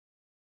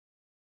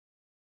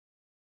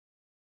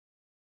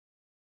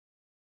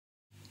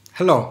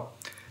Hello,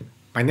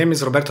 my name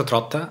is Roberto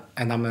Trotta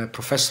and I'm a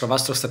professor of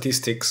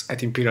astrostatistics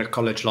at Imperial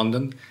College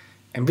London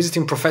and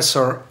visiting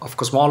professor of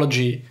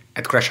cosmology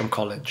at Gresham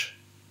College.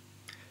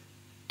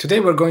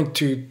 Today we're going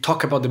to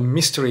talk about the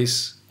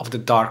mysteries of the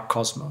dark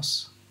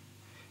cosmos.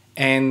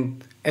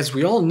 And as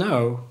we all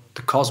know,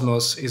 the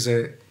cosmos is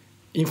an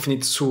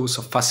infinite source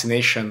of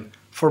fascination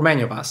for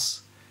many of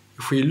us.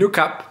 If we look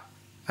up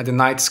at the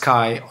night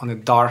sky on a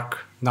dark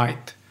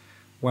night,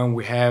 when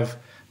we have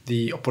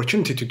the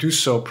opportunity to do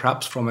so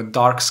perhaps from a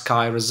dark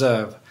sky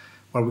reserve,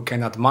 where we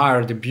can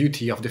admire the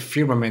beauty of the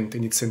firmament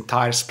in its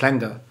entire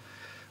splendor,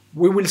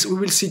 we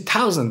will see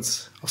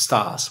thousands of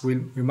stars. We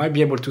might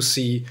be able to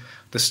see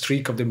the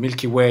streak of the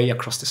Milky Way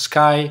across the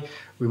sky.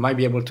 We might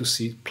be able to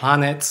see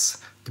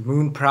planets. The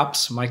moon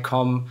perhaps might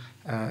come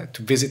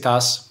to visit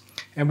us.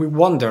 And we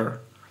wonder,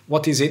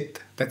 what is it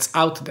that's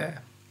out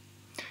there?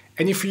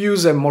 And if we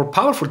use a more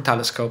powerful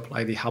telescope,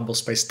 like the Hubble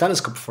Space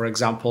Telescope, for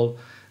example,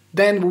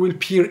 then we will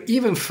peer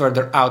even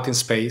further out in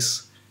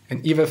space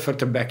and even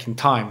further back in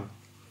time.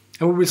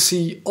 And we will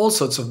see all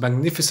sorts of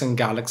magnificent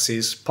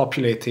galaxies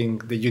populating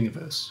the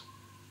universe.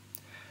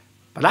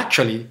 But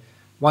actually,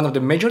 one of the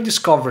major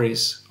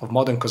discoveries of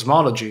modern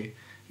cosmology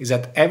is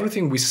that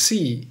everything we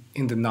see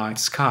in the night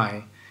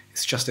sky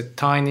is just a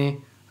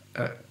tiny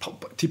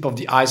tip of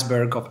the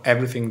iceberg of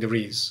everything there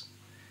is.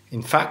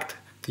 In fact,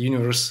 the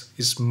universe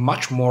is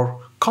much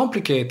more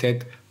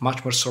complicated,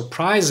 much more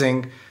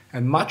surprising,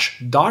 and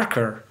much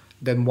darker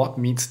than what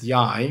meets the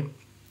eye.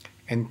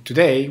 And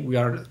today we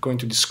are going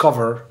to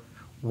discover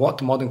what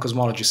modern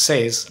cosmology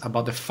says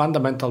about the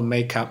fundamental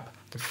makeup,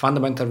 the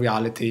fundamental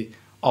reality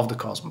of the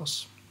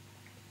cosmos.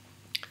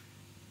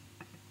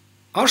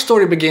 Our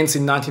story begins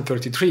in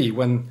 1933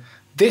 when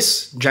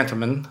this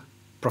gentleman,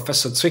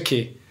 Professor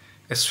Zwicky,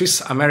 a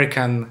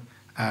Swiss-American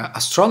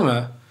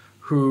astronomer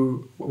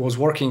who was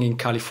working in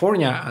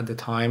California at the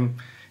time,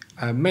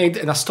 made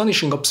an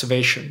astonishing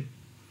observation.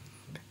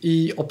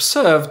 He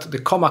observed the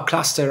coma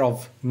cluster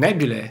of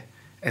nebulae,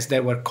 as they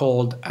were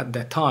called at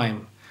that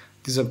time.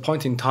 This is a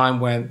point in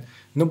time when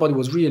nobody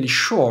was really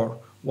sure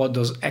what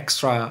those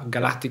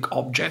extragalactic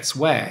objects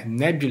were.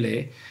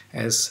 Nebulae,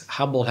 as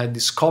Hubble had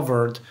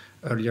discovered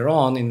earlier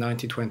on in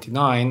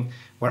 1929,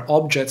 were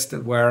objects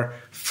that were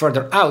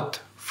further out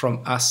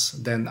from us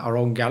than our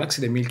own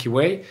galaxy, the Milky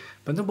Way,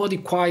 but nobody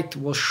quite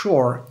was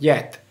sure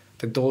yet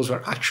that those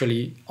were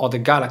actually other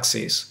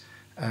galaxies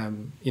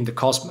in the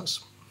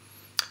cosmos.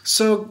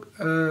 So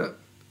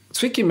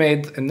Zwicky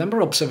made a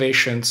number of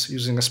observations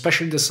using a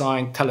specially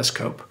designed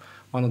telescope,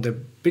 one of the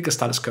biggest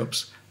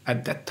telescopes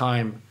at that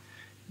time,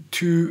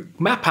 to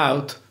map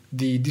out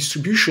the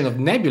distribution of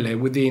nebulae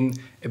within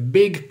a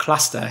big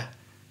cluster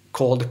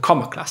called the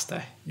coma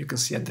cluster. You can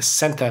see at the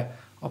center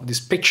of this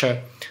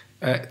picture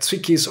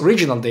Zwicky's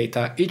original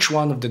data. Each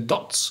one of the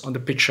dots on the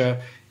picture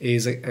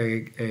is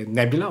a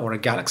nebula or a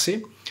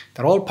galaxy.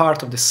 They're all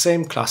part of the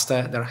same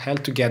cluster. They're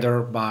held together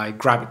by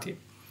gravity.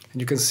 And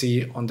you can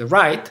see on the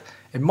right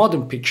a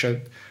modern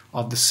picture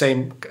of the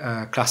same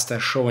cluster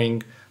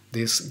showing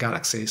these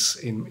galaxies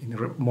in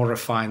more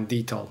refined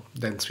detail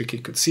than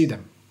Zwicky could see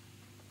them.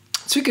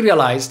 Zwicky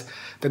realized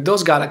that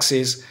those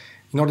galaxies,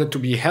 in order to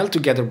be held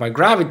together by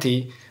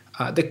gravity,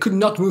 they could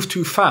not move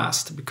too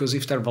fast, because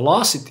if their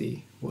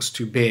velocity was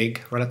too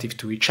big relative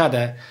to each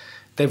other,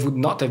 they would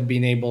not have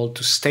been able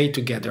to stay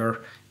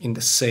together in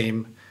the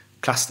same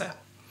cluster.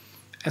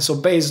 And so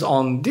based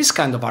on this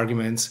kind of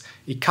arguments,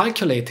 he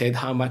calculated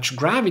how much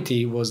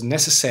gravity was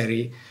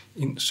necessary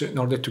in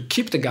order to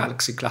keep the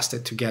galaxy cluster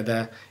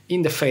together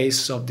in the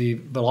face of the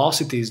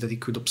velocities that he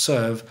could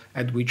observe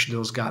at which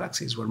those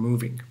galaxies were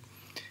moving.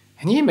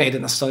 And he made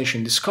an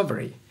astonishing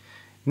discovery,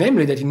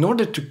 namely that in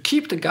order to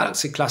keep the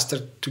galaxy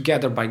cluster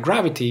together by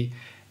gravity,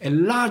 a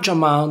large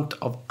amount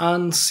of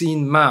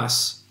unseen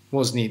mass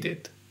was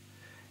needed.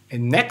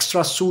 An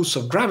extra source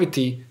of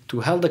gravity to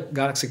hold the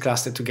galaxy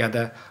cluster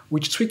together,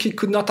 which Zwicky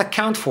could not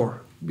account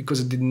for because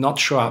it did not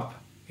show up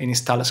in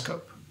his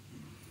telescope.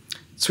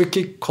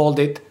 Zwicky called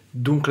it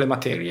dunkle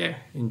Materie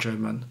in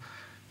German,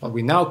 what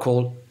we now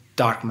call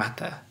dark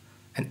matter,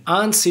 an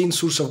unseen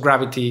source of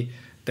gravity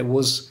that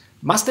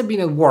must have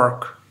been at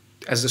work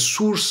as the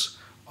source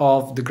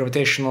of the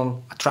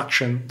gravitational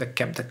attraction that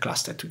kept the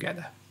cluster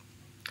together.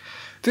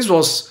 This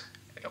was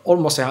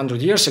almost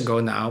 100 years ago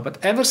now, but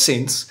ever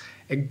since,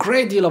 a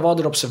great deal of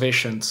other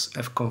observations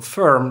have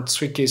confirmed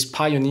Zwicky's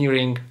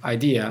pioneering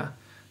idea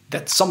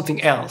that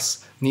something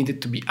else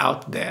needed to be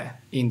out there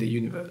in the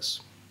universe.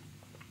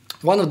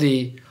 One of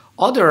the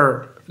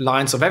other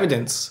lines of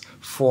evidence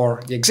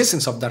for the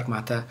existence of dark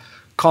matter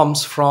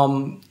comes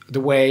from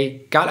the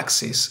way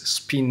galaxies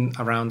spin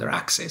around their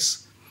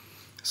axis.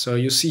 So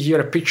you see here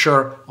a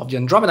picture of the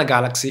Andromeda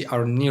Galaxy,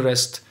 our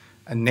nearest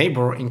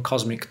neighbor in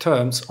cosmic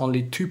terms,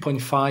 only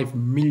 2.5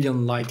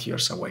 million light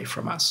years away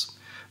from us,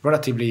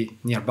 relatively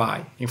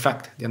nearby. In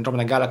fact, the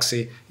Andromeda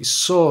Galaxy is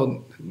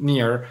so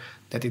near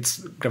that it's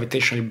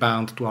gravitationally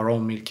bound to our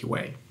own Milky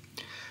Way.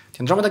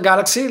 The Andromeda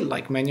Galaxy,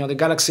 like many other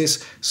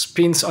galaxies,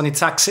 spins on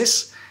its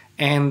axis,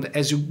 and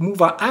as you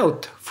move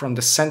out from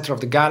the center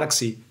of the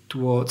galaxy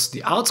towards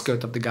the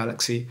outskirts of the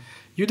galaxy,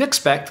 you'd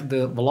expect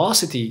the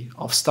velocity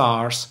of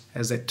stars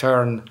as they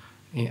turn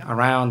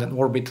around and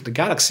orbit the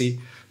galaxy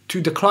to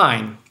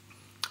decline,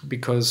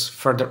 because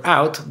further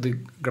out, the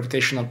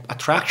gravitational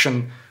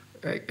attraction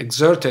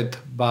exerted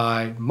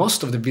by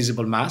most of the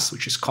visible mass,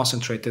 which is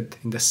concentrated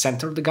in the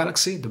center of the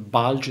galaxy, the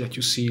bulge that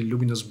you see,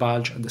 luminous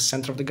bulge at the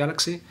center of the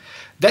galaxy,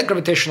 that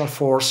gravitational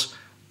force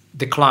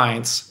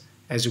declines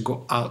as you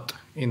go out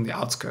in the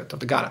outskirts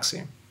of the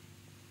galaxy.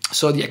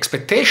 So the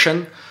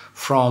expectation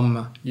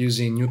from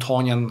using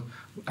Newtonian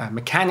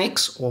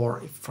mechanics,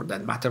 or for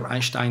that matter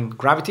Einstein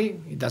gravity,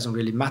 it doesn't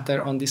really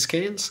matter on these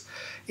scales,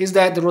 is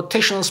that the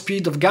rotational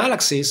speed of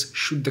galaxies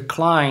should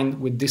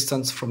decline with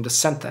distance from the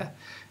center,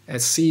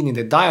 as seen in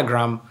the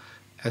diagram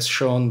as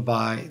shown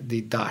by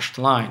the dashed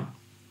line.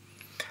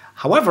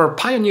 However,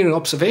 pioneering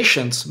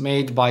observations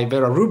made by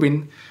Vera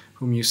Rubin,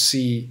 whom you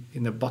see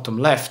in the bottom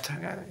left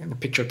in the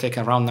picture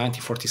taken around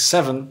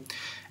 1947,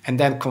 and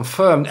then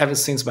confirmed ever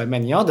since by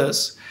many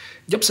others,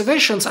 the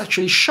observations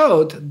actually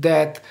showed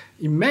that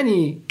in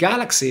many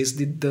galaxies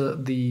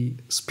the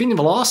spin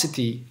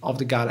velocity of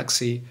the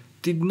galaxy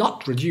did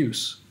not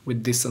reduce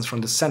with distance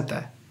from the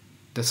center,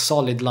 the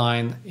solid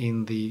line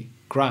in the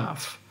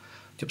graph.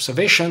 The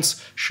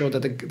observations show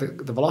that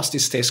the velocity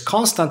stays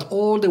constant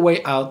all the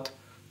way out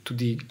to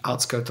the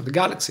outskirts of the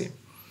galaxy,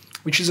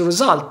 which is a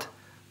result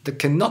that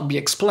cannot be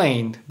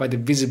explained by the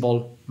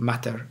visible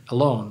matter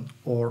alone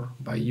or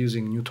by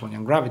using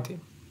Newtonian gravity.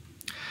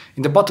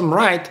 In the bottom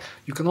right,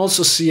 you can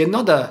also see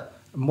another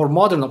more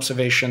modern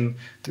observation.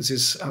 This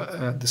is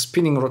the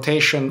spinning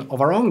rotation of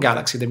our own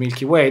galaxy, the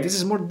Milky Way. This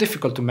is more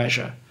difficult to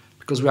measure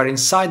because we are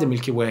inside the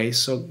Milky Way,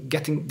 so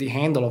getting the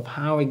handle of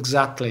how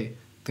exactly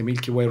the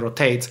Milky Way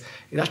rotates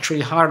is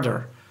actually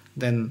harder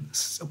than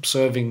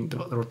observing the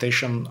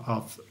rotation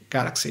of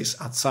galaxies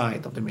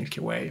outside of the Milky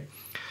Way.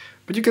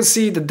 But you can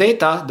see the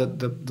data,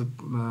 the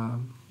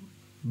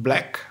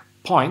black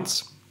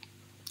points,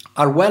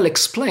 are well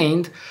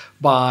explained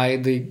by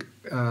the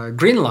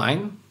green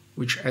line,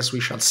 which, as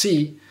we shall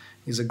see,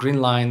 is a green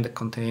line that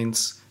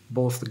contains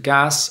both the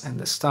gas and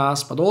the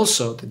stars, but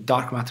also the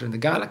dark matter in the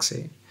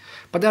galaxy.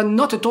 But they are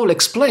not at all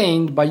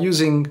explained by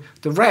using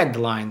the red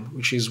line,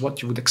 which is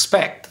what you would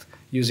expect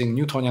using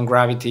Newtonian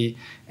gravity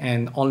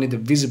and only the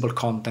visible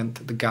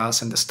content, the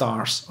gas and the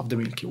stars of the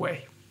Milky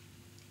Way.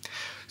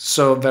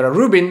 So Vera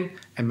Rubin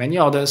and many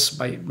others,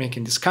 by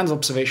making these kinds of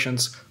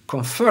observations,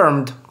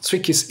 confirmed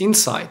Zwicky's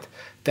insight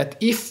that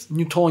if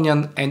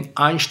Newtonian and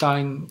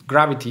Einstein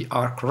gravity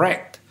are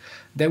correct,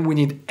 then we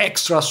need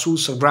extra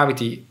source of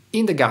gravity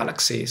in the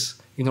galaxies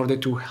in order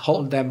to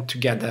hold them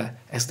together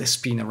as they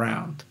spin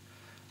around.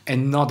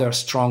 Another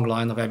strong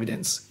line of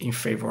evidence in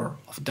favor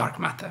of dark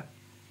matter.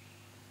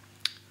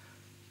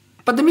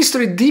 But the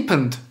mystery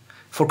deepened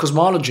for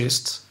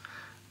cosmologists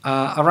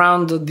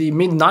around the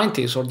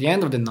mid-90s or the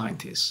end of the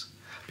 90s,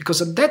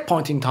 because at that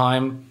point in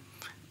time,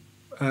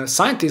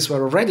 scientists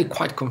were already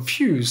quite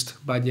confused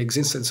by the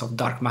existence of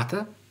dark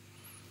matter,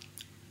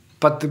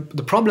 but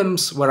the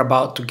problems were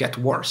about to get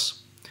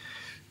worse.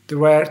 There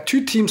were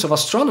two teams of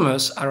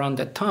astronomers around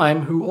that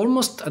time who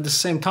almost at the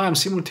same time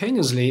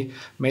simultaneously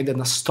made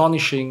an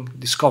astonishing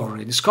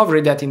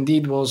discovery that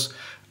indeed was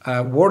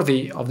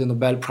worthy of the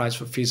Nobel Prize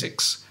for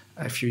Physics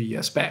a few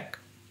years back.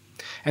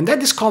 And that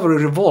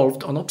discovery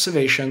revolved on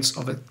observations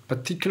of a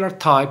particular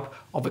type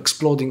of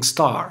exploding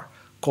star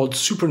called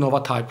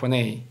supernova type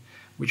 1a,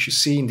 which you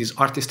see in this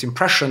artist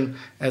impression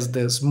as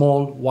the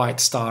small white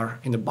star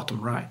in the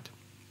bottom right.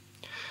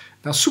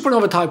 Now,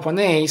 supernova type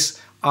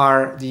 1a's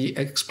are the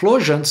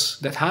explosions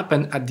that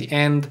happen at the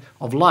end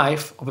of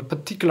life of a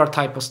particular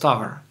type of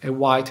star, a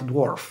white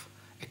dwarf,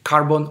 a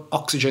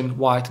carbon-oxygen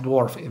white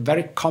dwarf, a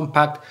very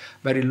compact,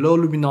 very low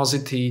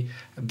luminosity,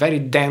 very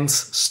dense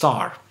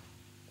star.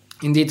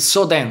 Indeed,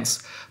 so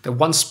dense that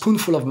one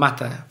spoonful of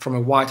matter from a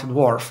white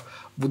dwarf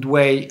would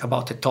weigh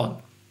about a ton.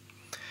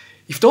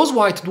 If those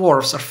white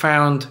dwarfs are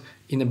found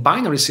in a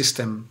binary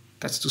system,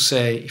 that's to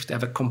say, if they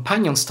have a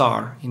companion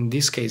star, in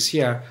this case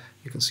here,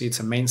 you can see it's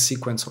a main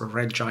sequence or a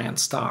red giant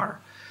star,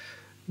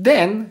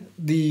 then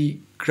the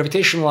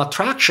gravitational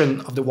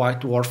attraction of the white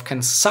dwarf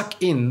can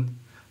suck in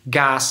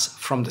gas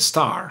from the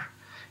star,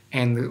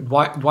 and the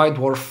white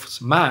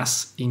dwarf's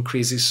mass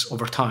increases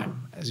over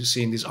time, as you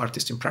see in this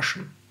artist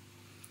impression.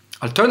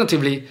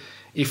 Alternatively,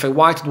 if a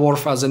white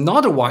dwarf has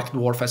another white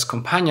dwarf as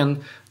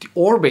companion, the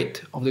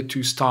orbit of the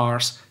two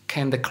stars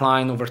can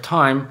decline over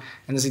time,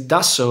 and as it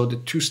does so, the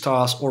two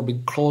stars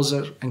orbit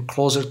closer and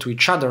closer to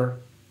each other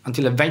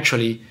until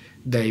eventually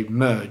they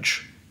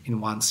merge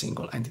in one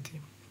single entity.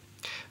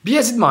 Be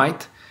as it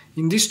might,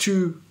 in these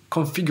two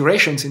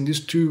configurations, in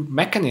these two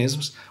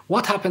mechanisms,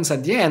 what happens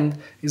at the end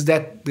is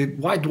that the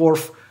white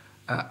dwarf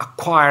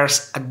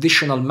acquires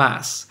additional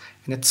mass,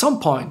 and at some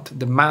point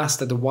the mass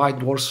that the white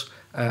dwarf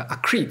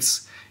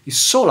accretes is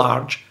so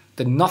large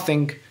that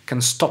nothing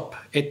can stop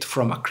it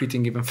from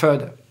accreting even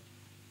further.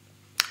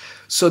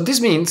 So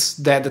this means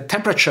that the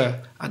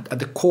temperature at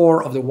the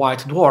core of the white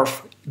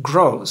dwarf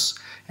grows,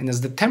 and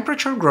as the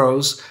temperature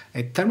grows,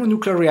 a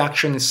thermonuclear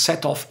reaction is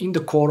set off in the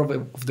core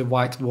of the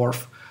white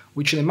dwarf,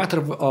 which in a matter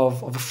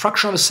of a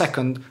fraction of a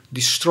second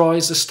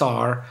destroys the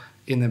star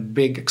in a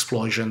big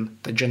explosion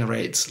that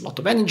generates a lot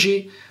of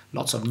energy,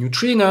 lots of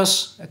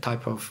neutrinos, a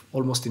type of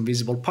almost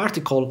invisible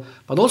particle,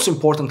 but also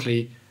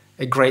importantly,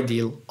 a great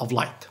deal of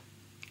light.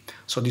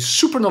 So these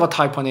supernova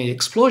type 1a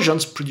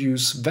explosions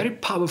produce very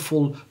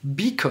powerful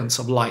beacons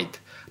of light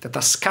that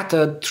are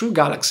scattered through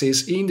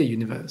galaxies in the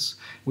universe,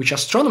 which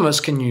astronomers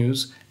can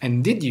use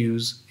and did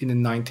use in the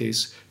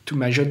 90s to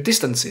measure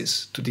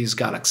distances to these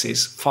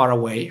galaxies far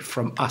away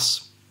from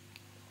us.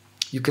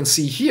 You can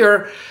see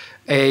here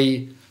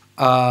a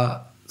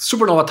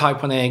supernova type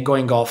 1a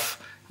going off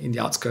in the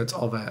outskirts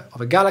of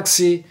a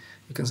galaxy.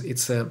 You can see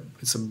it's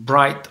a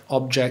bright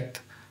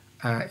object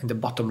in the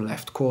bottom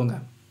left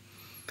corner.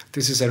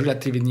 This is a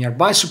relatively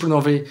nearby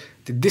supernovae.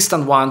 The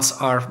distant ones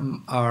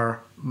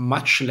are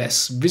much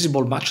less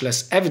visible, much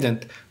less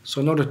evident.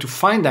 So in order to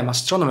find them,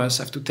 astronomers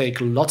have to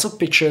take lots of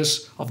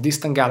pictures of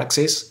distant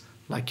galaxies,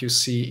 like you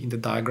see in the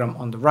diagram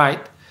on the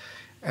right,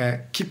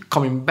 keep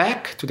coming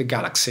back to the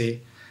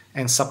galaxy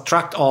and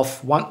subtract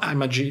off one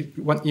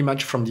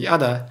image from the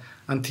other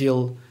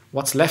until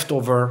what's left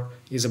over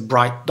is a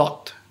bright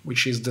dot,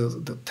 which is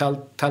the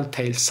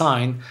telltale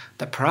sign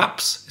that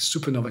perhaps a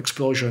supernova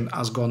explosion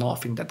has gone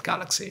off in that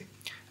galaxy.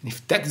 And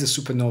if that is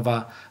a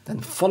supernova, then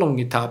following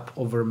it up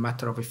over a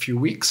matter of a few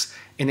weeks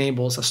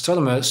enables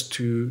astronomers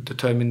to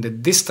determine the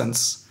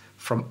distance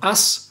from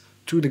us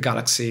to the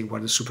galaxy where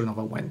the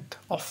supernova went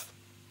off.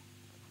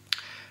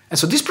 And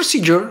so this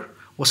procedure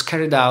was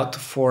carried out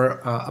for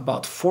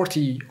about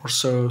 40 or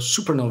so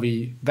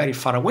supernovae very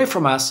far away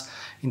from us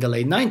in the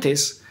late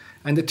 90s,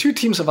 and the two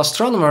teams of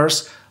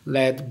astronomers,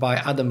 led by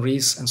Adam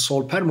Rees and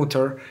Saul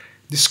Perlmutter,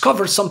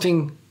 discovered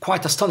something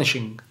quite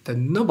astonishing that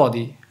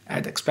nobody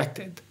had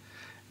expected.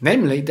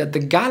 Namely, that the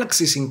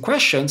galaxies in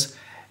question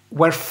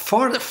were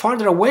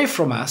farther away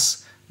from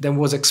us than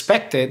was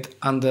expected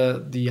under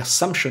the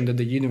assumption that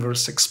the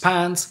universe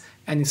expands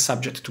and is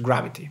subject to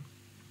gravity.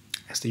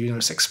 As the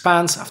universe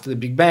expands after the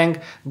Big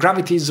Bang,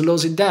 gravity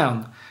slows it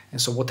down,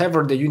 and so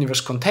whatever the universe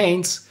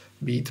contains,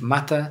 be it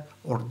matter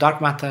or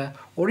dark matter,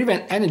 or even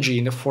energy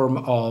in the form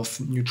of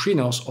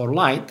neutrinos or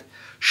light,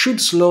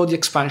 should slow the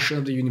expansion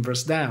of the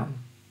universe down.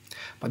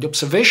 But the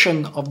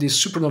observation of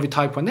this supernovae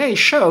type 1a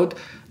showed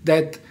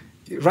that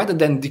rather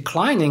than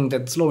declining,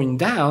 that slowing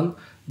down,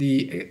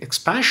 the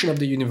expansion of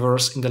the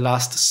universe in the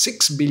last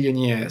 6 billion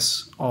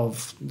years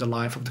of the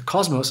life of the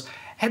cosmos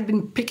had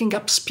been picking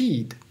up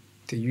speed.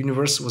 The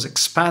universe was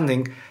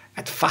expanding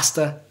at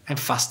faster and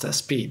faster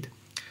speed.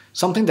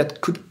 Something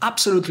that could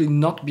absolutely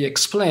not be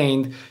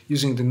explained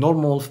using the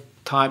normal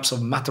types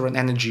of matter and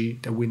energy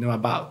that we know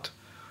about.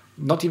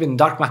 Not even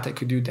dark matter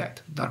could do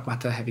that. Dark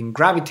matter having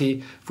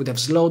gravity would have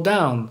slowed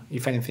down,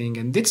 if anything,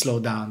 and did slow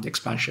down the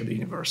expansion of the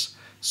universe.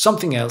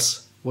 Something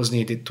else was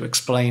needed to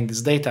explain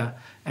this data,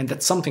 and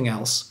that something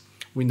else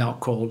we now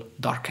call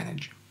dark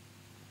energy.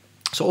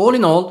 So all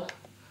in all,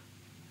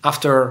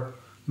 after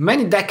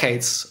many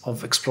decades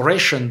of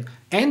exploration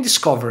and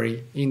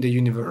discovery in the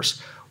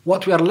universe,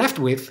 what we are left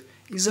with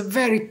is a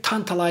very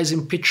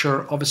tantalizing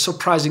picture of a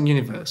surprising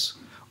universe,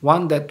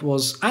 one that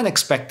was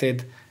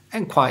unexpected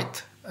and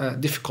quite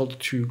difficult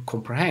to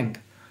comprehend,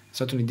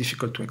 certainly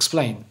difficult to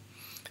explain.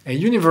 A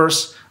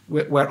universe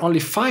where only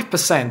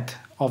 5%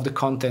 of the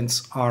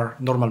contents are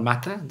normal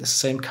matter, the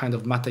same kind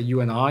of matter you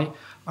and I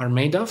are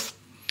made of.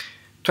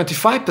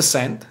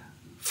 25%,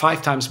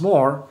 5 times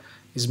more,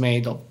 is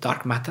made of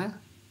dark matter,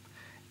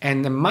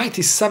 and a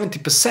mighty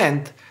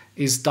 70%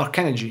 is dark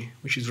energy,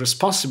 which is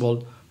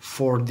responsible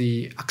for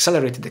the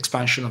accelerated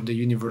expansion of the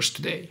universe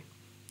today.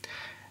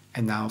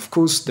 And now, of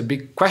course, the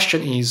big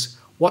question is,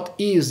 what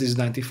is this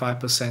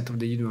 95% of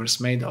the universe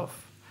made of?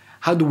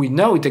 How do we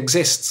know it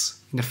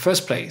exists in the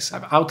first place?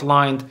 I've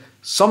outlined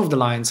some of the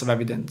lines of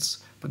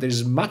evidence, but there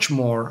is much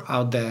more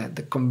out there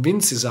that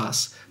convinces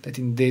us that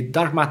indeed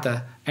dark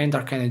matter and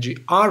dark energy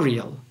are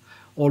real,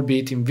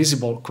 albeit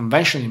invisible,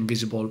 conventionally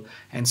invisible,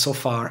 and so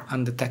far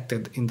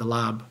undetected in the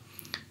lab.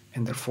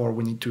 And therefore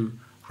we need to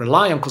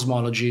rely on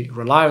cosmology,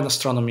 rely on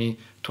astronomy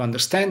to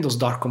understand those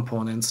dark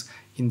components,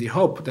 in the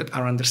hope that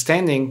our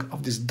understanding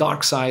of this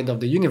dark side of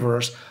the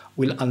universe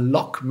will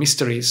unlock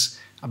mysteries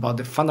about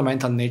the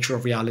fundamental nature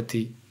of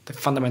reality, the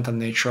fundamental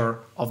nature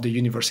of the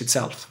universe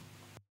itself.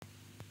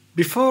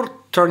 Before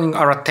turning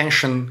our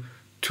attention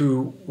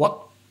to what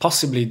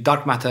possibly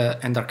dark matter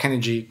and dark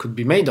energy could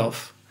be made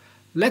of,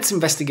 let's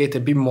investigate a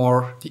bit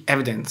more the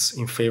evidence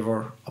in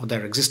favor of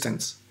their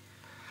existence.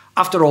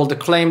 After all, the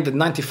claim that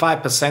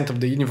 95% of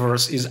the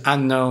universe is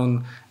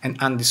unknown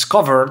and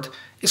undiscovered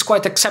is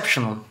quite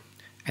exceptional,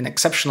 and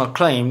exceptional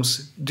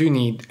claims do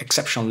need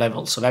exceptional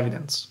levels of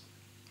evidence.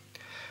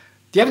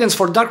 The evidence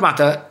for dark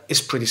matter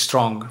is pretty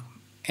strong,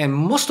 and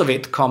most of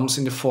it comes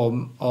in the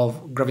form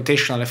of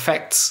gravitational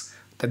effects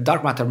that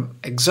dark matter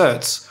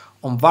exerts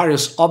on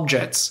various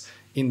objects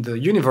in the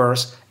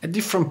universe at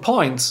different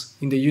points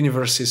in the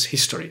universe's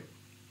history.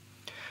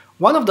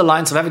 One of the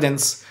lines of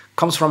evidence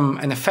comes from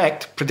an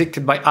effect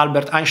predicted by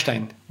Albert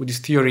Einstein with his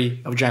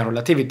theory of general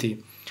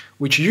relativity,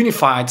 which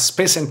unified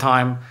space and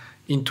time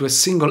into a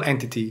single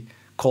entity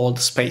called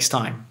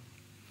space-time.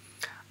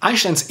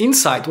 Einstein's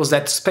insight was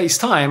that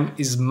space-time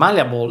is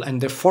malleable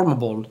and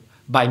deformable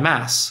by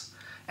mass,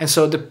 and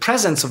so the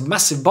presence of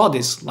massive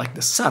bodies like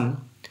the Sun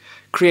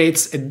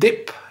creates a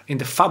dip in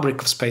the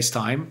fabric of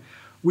space-time,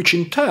 which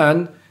in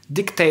turn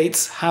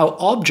dictates how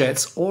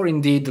objects, or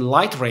indeed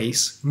light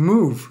rays,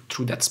 move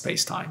through that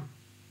space-time.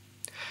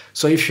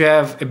 So if you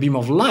have a beam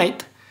of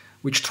light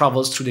which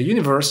travels through the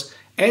universe,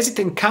 as it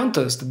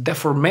encounters the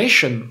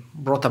deformation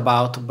brought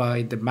about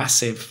by the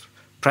massive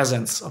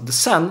presence of the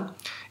Sun,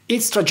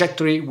 its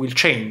trajectory will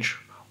change,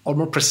 or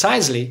more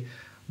precisely,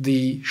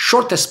 the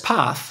shortest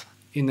path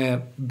in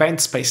a bent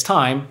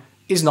space-time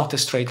is not a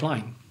straight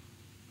line.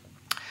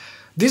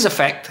 This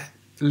effect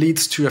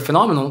leads to a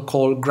phenomenon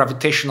called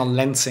gravitational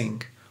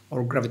lensing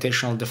or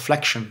gravitational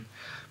deflection,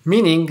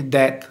 meaning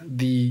that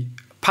the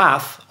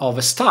path of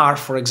a star,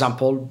 for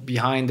example,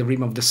 behind the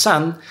rim of the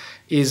Sun,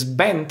 is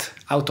bent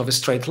out of a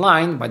straight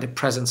line by the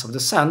presence of the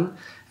Sun,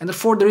 and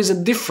therefore there is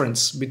a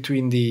difference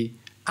between the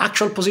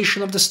actual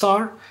position of the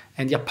star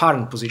and the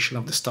apparent position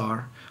of the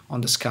star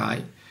on the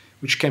sky,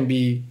 which can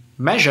be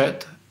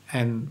measured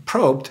and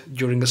probed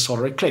during a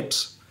solar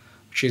eclipse,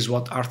 which is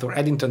what Arthur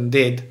Eddington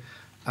did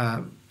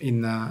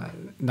in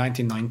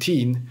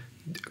 1919,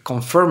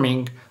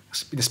 confirming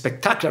in a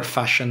spectacular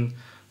fashion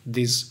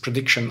this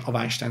prediction of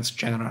Einstein's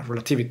general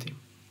relativity.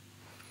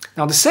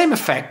 Now, the same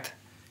effect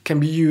can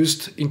be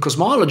used in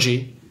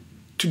cosmology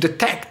to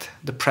detect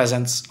the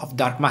presence of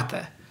dark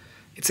matter.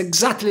 It's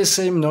exactly the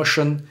same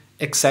notion,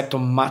 except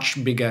on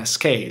much bigger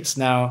scales.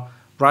 Now,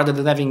 rather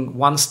than having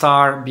one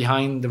star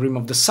behind the rim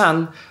of the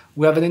Sun,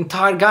 we have an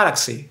entire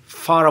galaxy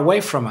far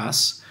away from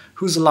us,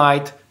 whose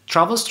light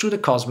travels through the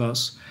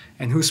cosmos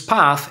and whose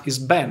path is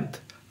bent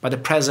by the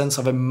presence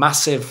of a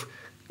massive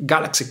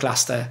galaxy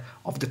cluster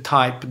of the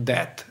type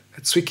that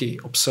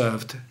Zwicky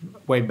observed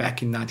way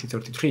back in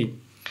 1933.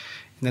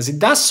 And as it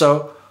does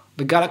so,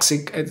 the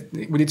galaxy,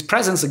 with its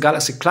presence, the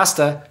galaxy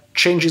cluster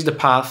changes the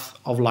path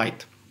of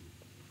light,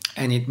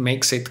 and it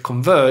makes it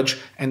converge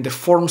and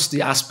deforms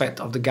the aspect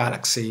of the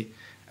galaxy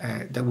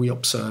that we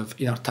observe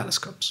in our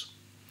telescopes.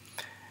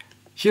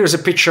 Here is a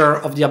picture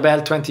of the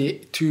Abell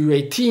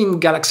 2218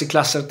 galaxy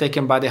cluster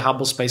taken by the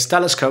Hubble Space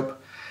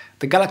Telescope.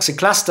 The galaxy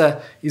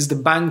cluster is the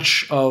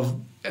bunch of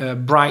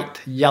bright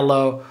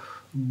yellow,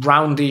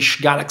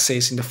 roundish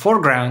galaxies in the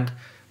foreground,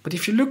 but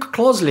if you look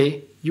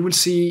closely, you will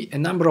see a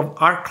number of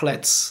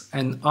arclets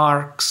and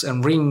arcs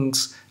and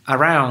rings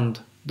around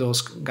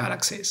those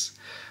galaxies.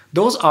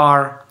 Those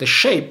are the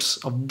shapes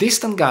of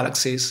distant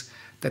galaxies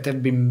that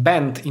have been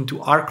bent into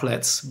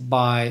arclets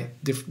by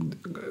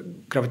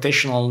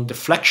gravitational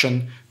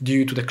deflection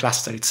due to the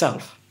cluster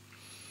itself.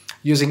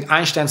 Using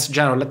Einstein's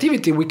general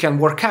relativity, we can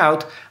work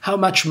out how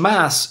much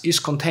mass is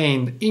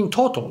contained in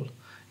total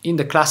in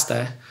the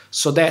cluster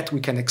so that we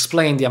can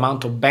explain the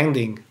amount of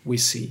bending we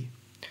see.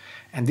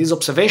 And this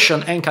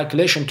observation and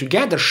calculation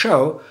together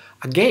show,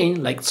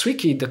 again, like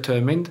Zwicky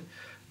determined,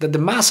 that the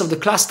mass of the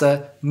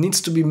cluster needs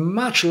to be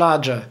much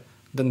larger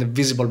than the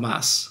visible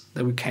mass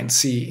that we can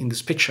see in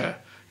this picture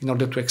in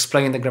order to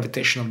explain the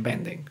gravitational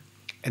bending,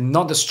 and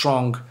not a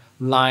strong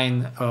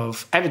line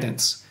of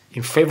evidence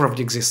in favor of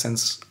the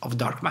existence of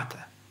dark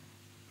matter.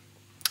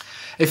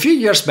 A few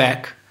years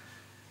back,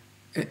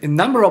 a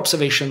number of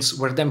observations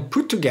were then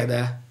put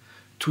together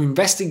to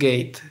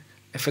investigate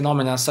a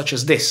phenomenon such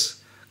as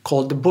this,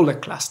 called the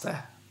bullet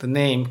cluster. The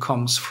name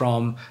comes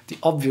from the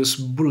obvious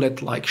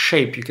bullet-like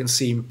shape you can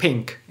see in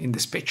pink in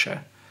this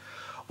picture.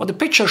 What the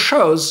picture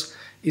shows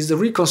is the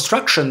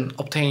reconstruction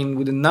obtained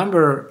with a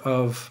number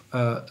of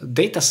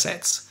data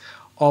sets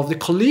of the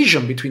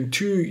collision between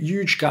two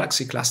huge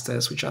galaxy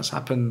clusters, which has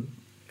happened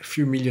a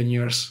few million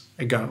years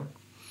ago.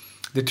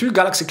 The two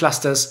galaxy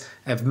clusters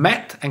have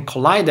met and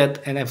collided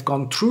and have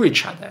gone through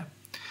each other.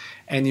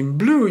 And in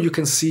blue, you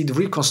can see the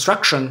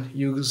reconstruction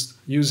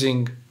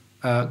using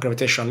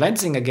gravitational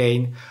lensing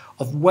again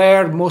of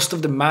where most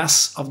of the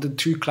mass of the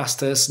two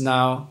clusters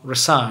now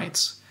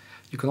resides.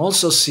 You can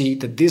also see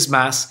that this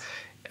mass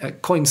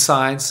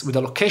coincides with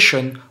the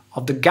location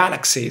of the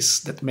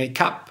galaxies that make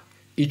up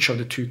each of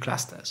the two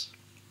clusters.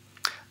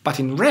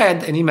 But in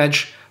red, an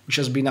image which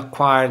has been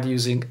acquired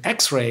using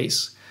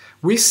X-rays,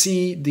 we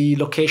see the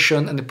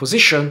location and the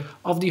position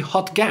of the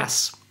hot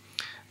gas.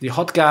 The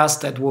hot gas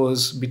that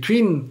was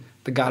between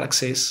the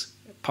galaxies,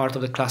 part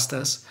of the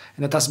clusters,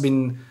 and that has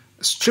been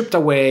stripped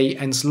away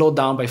and slowed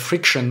down by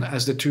friction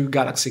as the two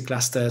galaxy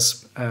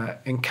clusters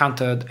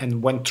encountered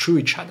and went through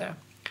each other.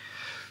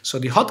 So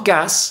the hot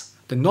gas,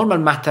 the normal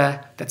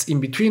matter that's in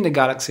between the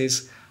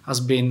galaxies,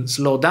 has been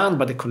slowed down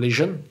by the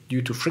collision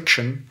due to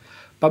friction,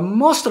 but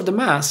most of the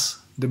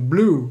mass, the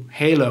blue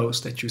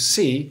halos that you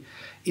see,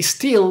 is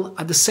still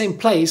at the same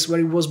place where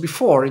it was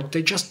before. It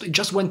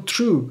just went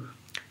through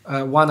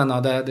one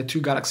another, the two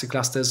galaxy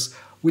clusters,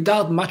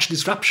 without much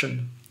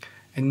disruption.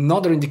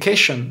 Another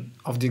indication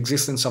of the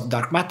existence of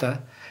dark matter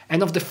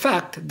and of the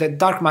fact that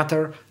dark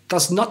matter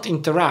does not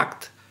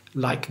interact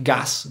like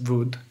gas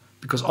would,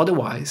 because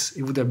otherwise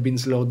it would have been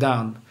slowed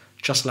down,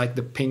 just like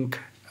the pink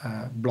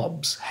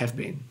blobs have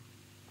been.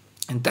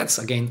 And that's,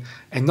 again,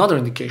 another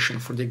indication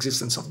for the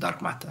existence of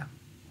dark matter.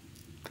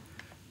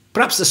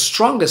 Perhaps the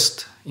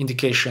strongest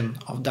indication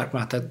of dark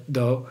matter,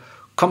 though,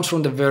 comes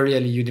from the very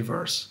early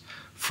universe,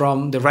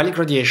 from the relic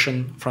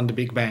radiation from the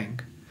Big Bang.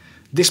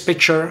 This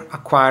picture,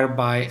 acquired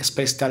by a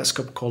space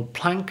telescope called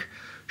Planck,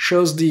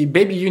 shows the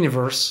baby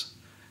universe,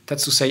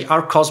 that's to say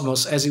our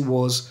cosmos as it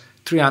was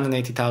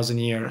 380,000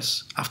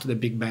 years after the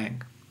Big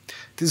Bang.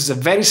 This is a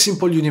very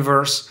simple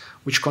universe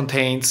which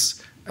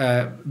contains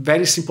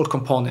very simple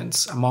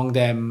components, among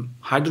them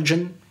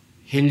hydrogen,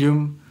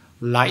 helium,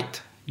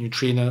 light,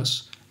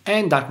 neutrinos,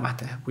 and dark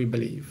matter, we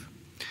believe.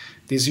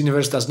 This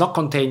universe does not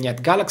contain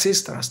yet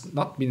galaxies. There has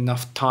not been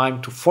enough time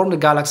to form the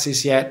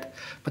galaxies yet,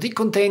 but it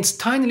contains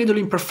tiny little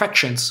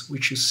imperfections,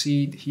 which you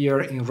see here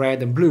in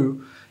red and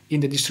blue,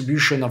 in the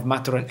distribution of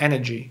matter and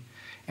energy.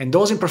 And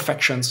those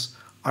imperfections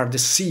are the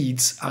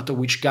seeds out of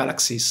which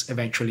galaxies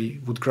eventually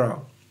would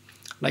grow.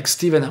 Like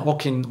Stephen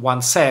Hawking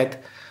once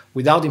said,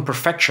 without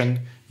imperfection,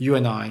 you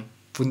and I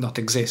would not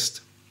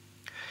exist.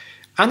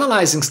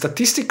 Analyzing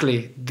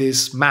statistically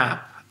this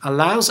map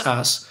allows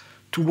us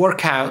to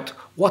work out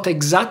what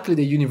exactly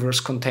the universe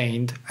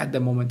contained at the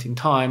moment in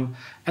time,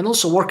 and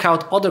also work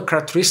out other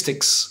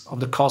characteristics of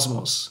the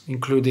cosmos,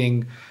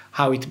 including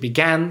how it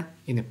began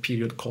in a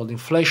period called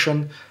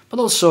inflation, but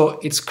also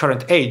its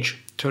current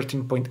age,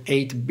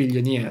 13.8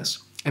 billion years,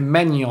 and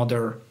many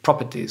other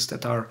properties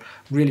that are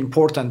really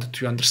important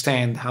to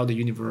understand how the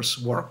universe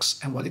works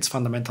and what its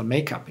fundamental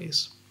makeup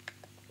is.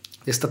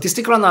 The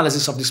statistical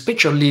analysis of this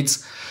picture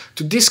leads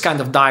to this kind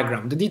of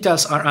diagram. The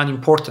details are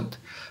unimportant,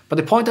 but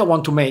the point I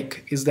want to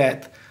make is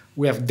that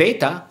we have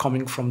data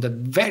coming from that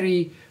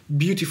very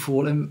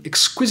beautiful and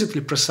exquisitely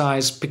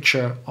precise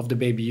picture of the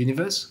baby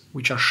universe,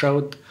 which are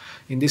shown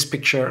in this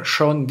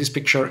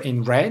picture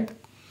in red.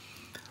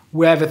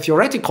 We have a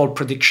theoretical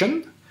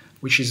prediction,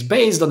 which is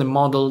based on a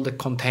model that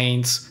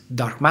contains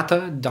dark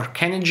matter,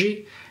 dark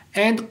energy,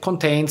 and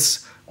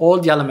contains all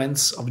the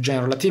elements of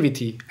general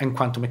relativity and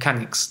quantum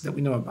mechanics that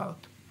we know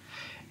about.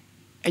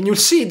 And you'll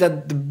see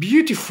that the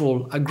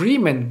beautiful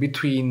agreement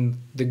between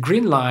the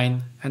green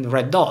line and the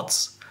red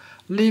dots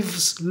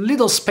leaves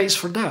little space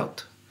for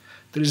doubt.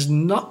 There is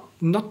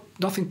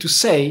nothing to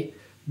say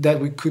that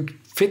we could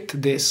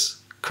fit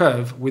this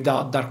curve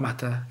without dark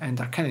matter and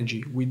dark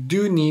energy. We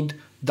do need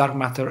dark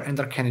matter and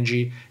dark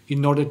energy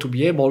in order to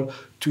be able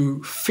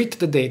to fit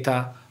the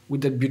data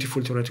with that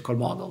beautiful theoretical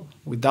model.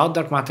 Without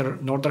dark matter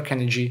nor dark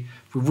energy,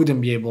 we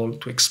wouldn't be able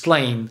to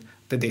explain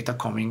the data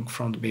coming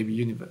from the baby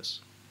universe.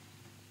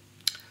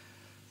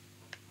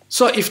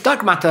 So if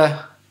dark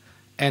matter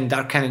and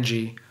dark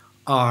energy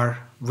are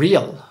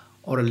real,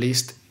 or at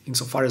least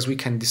insofar as we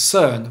can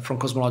discern from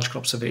cosmological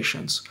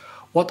observations,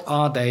 what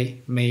are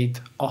they made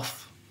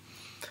of?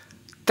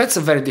 That's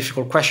a very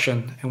difficult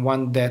question, and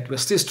one that we're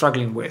still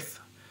struggling with.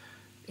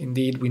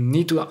 Indeed, we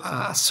need to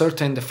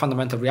ascertain the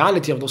fundamental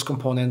reality of those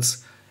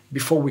components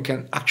before we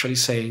can actually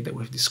say that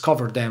we've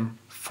discovered them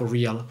for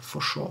real,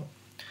 for sure.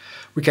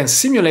 We can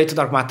simulate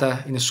dark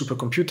matter in a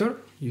supercomputer.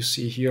 You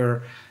see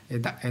here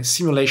a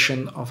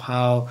simulation of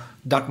how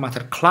dark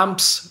matter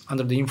clamps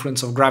under the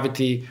influence of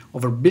gravity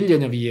over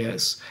billions of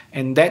years,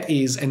 and that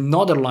is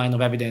another line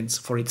of evidence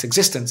for its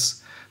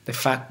existence. The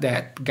fact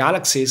that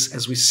galaxies,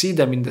 as we see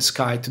them in the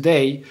sky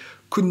today,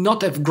 could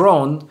not have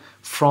grown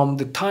from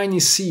the tiny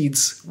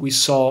seeds we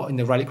saw in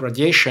the relic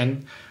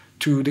radiation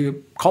to the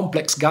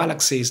complex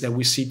galaxies that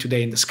we see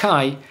today in the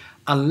sky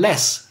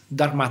unless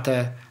dark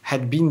matter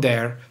had been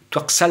there to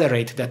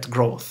accelerate that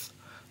growth.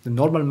 The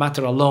normal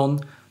matter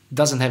alone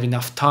doesn't have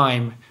enough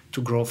time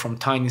to grow from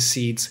tiny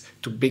seeds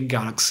to big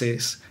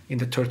galaxies in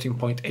the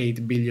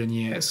 13.8 billion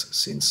years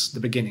since the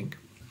beginning.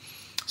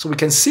 So we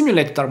can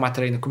simulate dark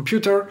matter in a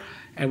computer,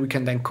 and we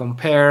can then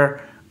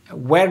compare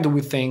where do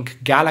we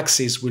think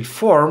galaxies will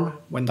form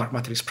when dark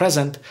matter is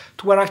present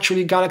to where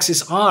actually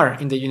galaxies are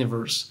in the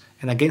universe.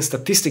 And again,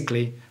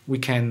 statistically, we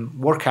can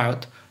work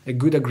out a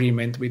good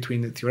agreement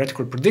between the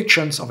theoretical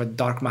predictions of a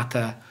dark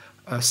matter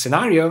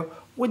scenario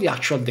with the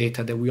actual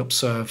data that we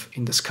observe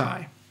in the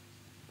sky.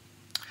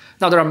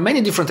 Now, there are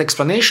many different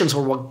explanations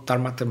for what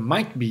dark matter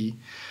might be,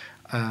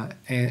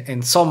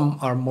 and some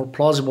are more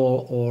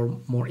plausible or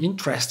more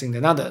interesting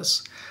than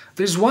others.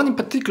 There's one in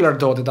particular,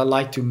 though, that I'd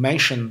like to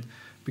mention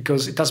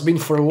because it has been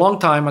for a long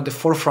time at the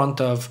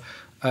forefront of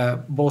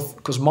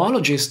both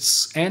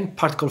cosmologists and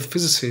particle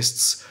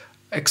physicists'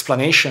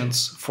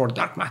 explanations for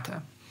dark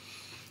matter.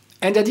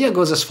 And the idea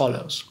goes as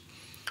follows.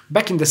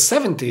 Back in the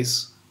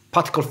 70s,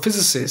 particle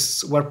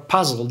physicists were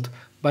puzzled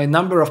by a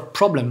number of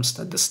problems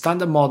that the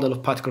standard model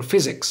of particle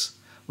physics,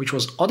 which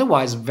was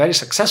otherwise very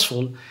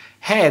successful,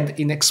 had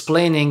in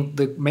explaining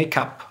the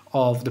makeup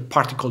of the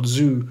particle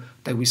zoo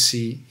that we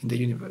see in the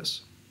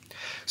universe.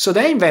 So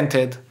they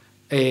invented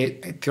a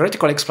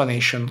theoretical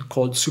explanation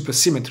called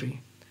supersymmetry,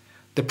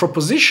 the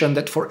proposition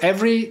that for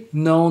every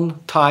known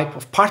type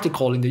of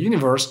particle in the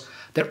universe,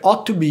 there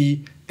ought to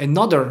be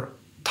another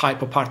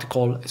type of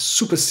particle, a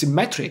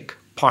supersymmetric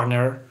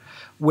partner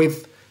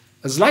with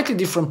slightly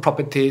different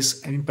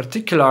properties, and in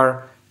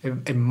particular,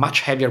 a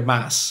much heavier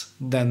mass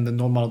than the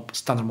normal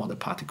standard model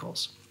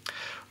particles.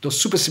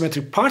 Those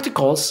supersymmetric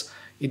particles,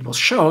 it was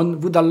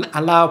shown, would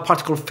allow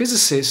particle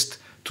physicists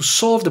to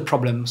solve the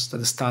problems that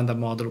the standard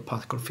model of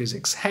particle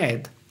physics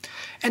had.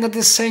 And at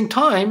the same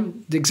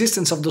time, the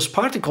existence of those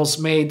particles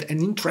made an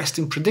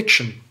interesting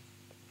prediction.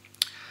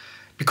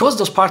 Because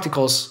those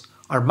particles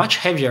are much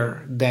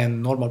heavier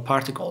than normal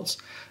particles,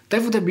 they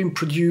would have been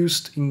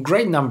produced in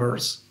great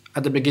numbers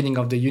at the beginning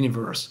of the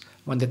universe,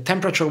 when the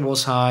temperature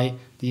was high,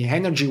 the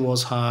energy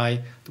was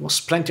high, there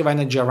was plenty of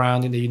energy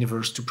around in the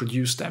universe to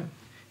produce them.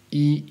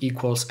 E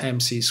equals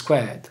mc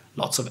squared.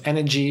 Lots of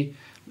energy.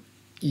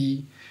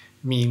 E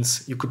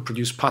means you could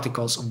produce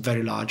particles of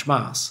very large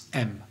mass,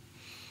 m.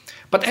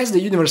 But as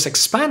the universe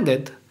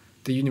expanded,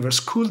 the universe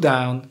cooled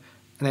down,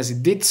 and as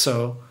it did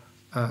so,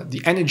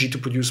 the energy to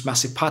produce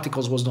massive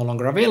particles was no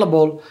longer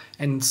available,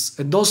 and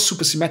those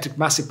supersymmetric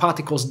massive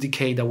particles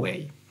decayed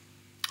away.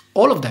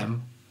 All of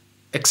them,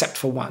 except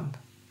for one.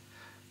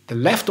 The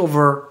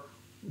leftover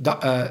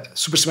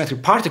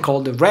supersymmetric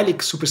particle, the relic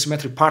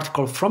supersymmetric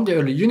particle from the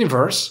early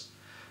universe,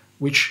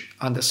 which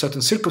under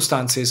certain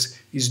circumstances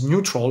is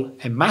neutral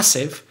and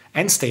massive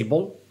and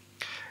stable,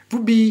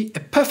 would be a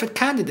perfect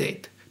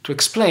candidate to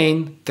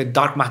explain the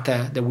dark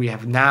matter that we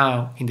have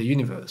now in the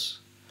universe.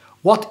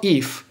 What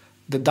if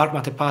the dark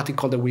matter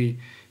particle that we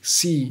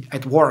see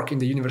at work in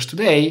the universe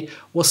today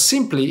was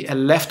simply a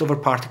leftover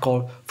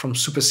particle from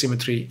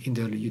supersymmetry in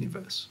the early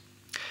universe?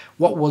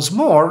 What was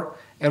more,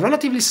 a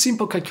relatively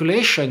simple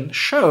calculation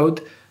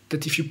showed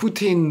that if you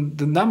put in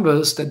the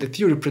numbers that the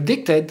theory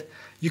predicted,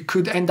 you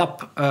could end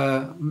up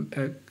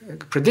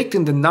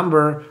predicting the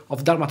number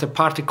of dark matter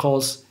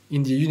particles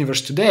in the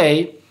universe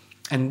today,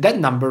 and that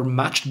number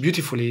matched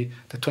beautifully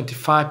the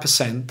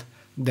 25%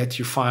 that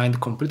you find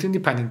completely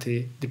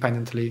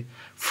independently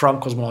from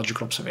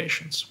cosmological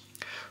observations.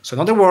 So in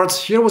other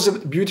words, here was a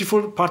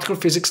beautiful particle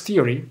physics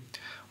theory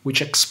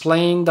which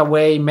explained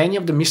away many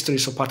of the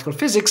mysteries of particle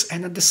physics,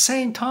 and at the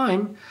same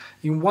time,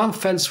 in one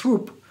fell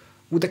swoop,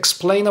 would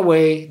explain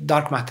away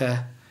dark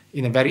matter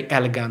in a very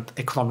elegant,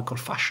 economical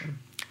fashion.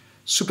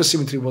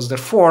 Supersymmetry was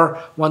therefore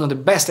one of the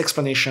best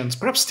explanations,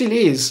 perhaps still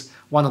is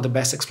one of the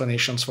best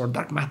explanations for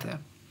dark matter.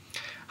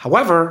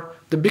 However,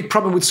 the big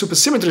problem with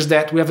supersymmetry is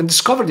that we haven't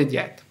discovered it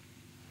yet.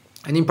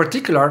 And in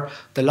particular,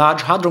 the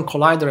Large Hadron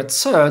Collider at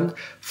CERN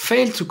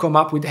failed to come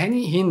up with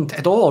any hint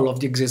at all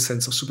of the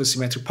existence of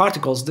supersymmetric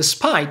particles,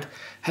 despite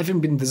having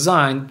been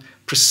designed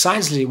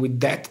precisely with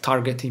that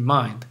target in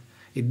mind.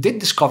 It did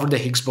discover the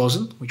Higgs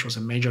boson, which was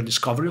a major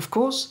discovery, of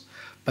course,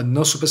 but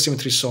no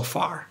supersymmetry so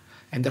far.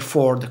 And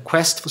therefore, the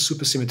quest for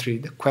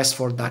supersymmetry, the quest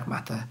for dark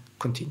matter,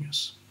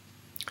 continues.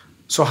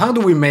 So how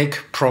do we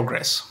make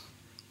progress?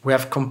 We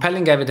have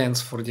compelling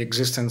evidence for the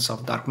existence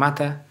of dark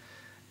matter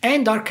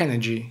and dark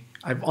energy.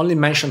 I've only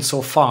mentioned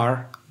so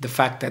far the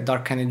fact that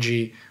dark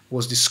energy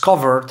was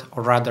discovered,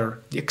 or rather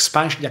the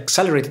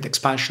accelerated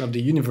expansion of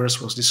the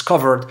universe was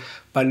discovered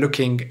by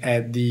looking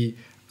at the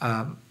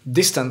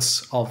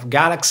distance of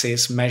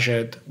galaxies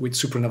measured with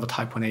supernova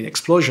type 1a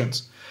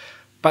explosions.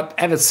 But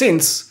ever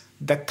since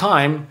that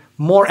time,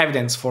 more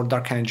evidence for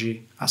dark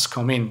energy has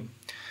come in.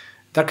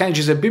 Dark energy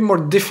is a bit more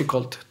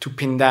difficult to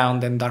pin down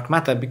than dark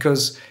matter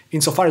because,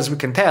 insofar as we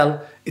can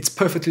tell, it's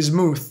perfectly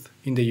smooth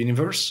in the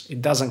universe,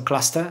 it doesn't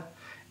cluster,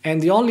 and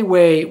the only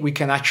way we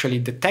can actually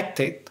detect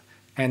it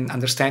and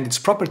understand its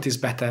properties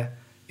better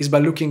is by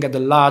looking at the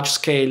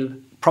large-scale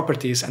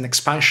properties and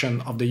expansion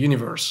of the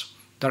universe.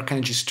 Dark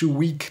energy is too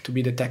weak to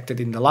be detected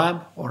in the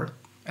lab, or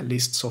at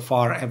least so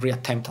far every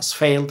attempt has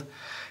failed,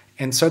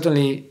 and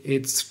certainly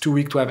it's too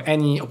weak to have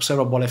any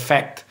observable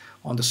effect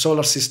on the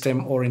solar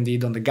system or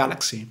indeed on the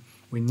galaxy.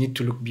 We need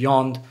to look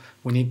beyond,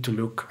 we need to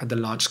look at the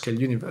large-scale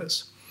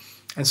universe.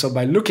 And so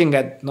by looking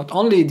at not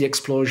only the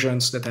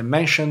explosions that I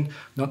mentioned,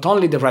 not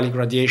only the relic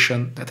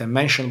radiation that I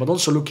mentioned, but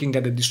also looking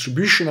at the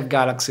distribution of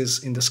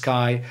galaxies in the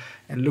sky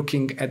and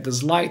looking at the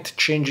slight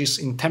changes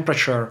in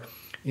temperature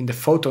in the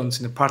photons,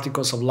 in the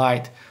particles of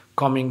light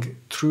coming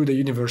through the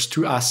universe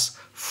to us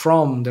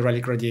from the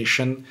relic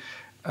radiation,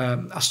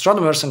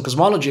 astronomers and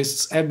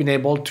cosmologists have been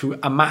able to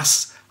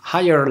amass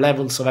higher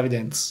levels of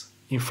evidence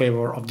in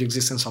favor of the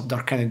existence of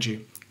dark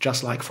energy,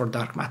 just like for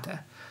dark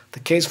matter. The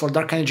case for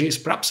dark energy is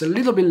perhaps a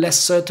little bit less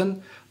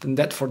certain than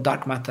that for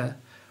dark matter,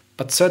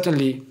 but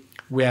certainly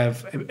we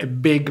have a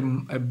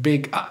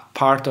big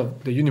part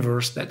of the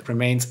universe that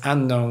remains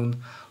unknown,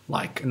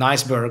 like an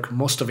iceberg.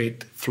 Most of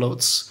it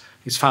floats,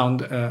 is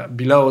found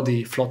below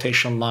the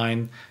flotation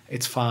line.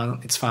 It's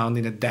found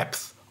in the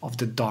depth of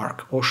the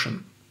dark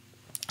ocean.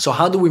 So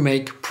how do we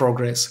make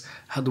progress?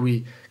 How do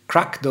we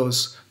crack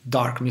those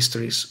dark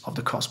mysteries of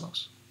the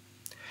cosmos?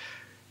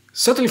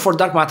 Certainly for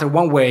dark matter,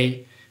 one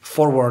way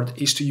forward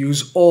is to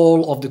use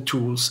all of the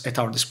tools at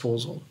our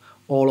disposal,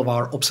 all of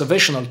our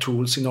observational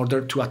tools, in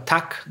order to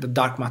attack the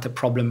dark matter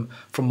problem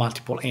from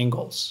multiple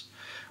angles.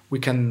 We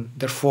can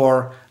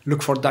therefore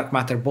look for dark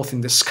matter both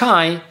in the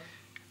sky,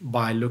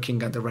 by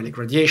looking at the relic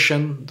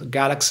radiation, the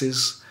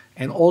galaxies,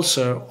 and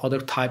also other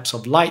types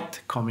of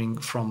light coming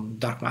from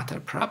dark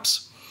matter,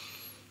 perhaps.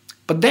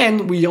 But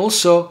then we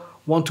also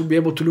want to be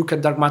able to look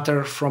at dark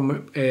matter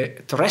from a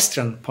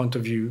terrestrial point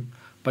of view,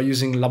 by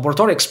using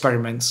laboratory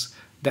experiments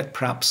that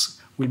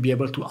perhaps will be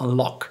able to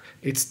unlock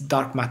its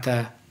dark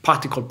matter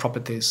particle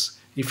properties,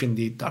 if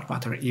indeed dark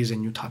matter is a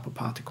new type of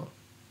particle.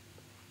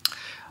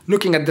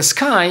 Looking at the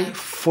sky,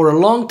 for a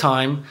long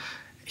time,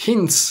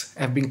 hints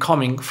have been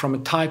coming from a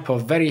type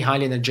of very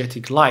highly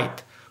energetic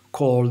light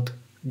called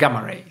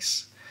gamma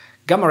rays.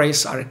 Gamma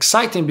rays are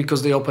exciting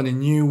because they open a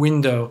new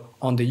window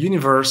on the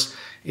universe.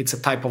 It's a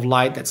type of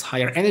light that's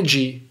higher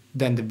energy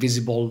than the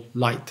visible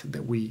light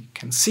that we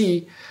can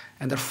see,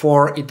 and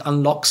therefore it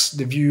unlocks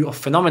the view of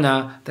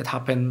phenomena that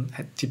happen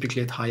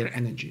typically at higher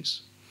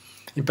energies.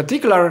 In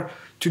particular,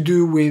 to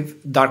do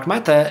with dark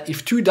matter,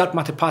 if two dark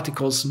matter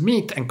particles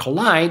meet and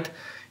collide,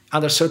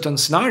 under certain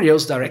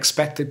scenarios they are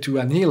expected to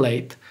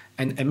annihilate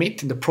and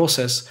emit in the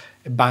process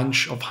a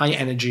bunch of high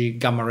energy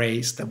gamma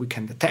rays that we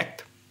can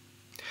detect.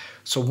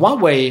 So one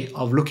way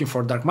of looking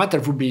for dark matter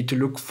would be to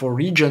look for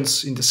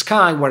regions in the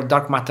sky where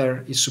dark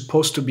matter is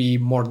supposed to be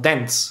more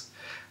dense,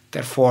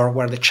 therefore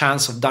where the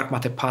chance of dark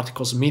matter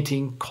particles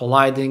meeting,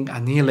 colliding,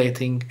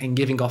 annihilating, and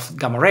giving off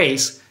gamma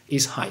rays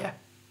is higher.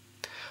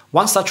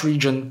 One such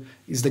region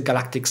is the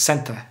galactic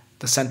center,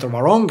 the center of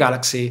our own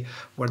galaxy,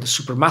 where the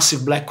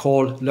supermassive black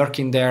hole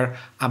lurking there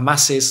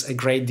amasses a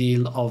great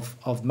deal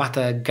of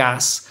matter,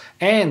 gas,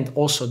 and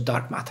also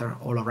dark matter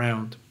all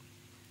around.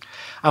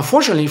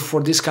 Unfortunately,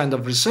 for this kind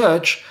of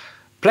research,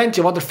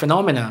 plenty of other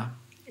phenomena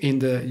in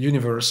the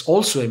universe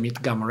also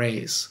emit gamma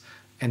rays,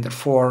 and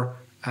therefore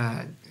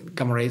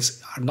gamma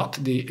rays are not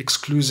the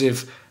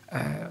exclusive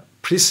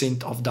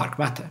precinct of dark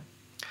matter.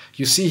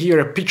 You see here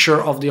a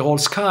picture of the whole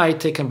sky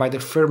taken by the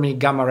Fermi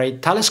Gamma Ray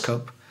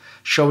Telescope,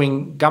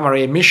 showing gamma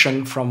ray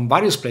emission from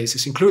various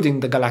places, including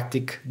the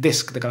galactic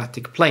disk, the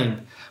galactic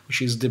plane,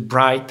 which is the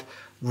bright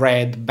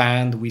red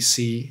band we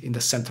see in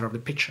the center of the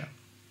picture.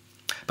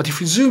 But if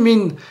we zoom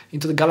in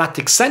into the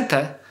galactic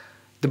center,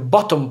 the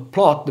bottom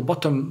plot, the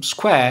bottom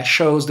square,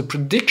 shows the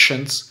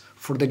predictions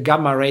for the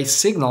gamma ray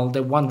signal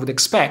that one would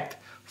expect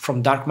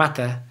from dark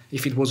matter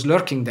if it was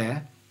lurking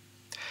there.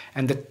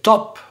 And the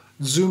top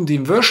zoomed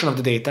in version of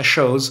the data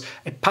shows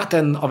a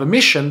pattern of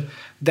emission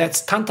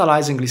that's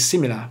tantalizingly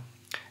similar,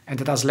 and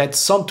that has led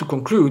some to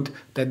conclude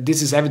that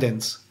this is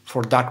evidence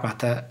for dark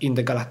matter in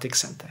the galactic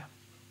center.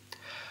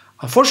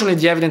 Unfortunately,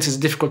 the evidence is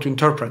difficult to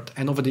interpret,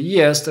 and over the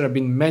years there have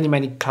been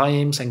many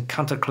claims and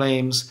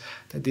counterclaims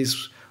that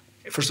this,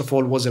 first of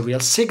all, was a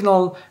real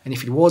signal, and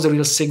if it was a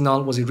real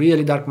signal, was it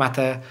really dark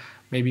matter?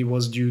 Maybe it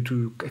was due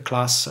to a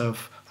class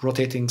of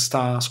rotating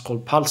stars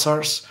called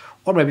pulsars,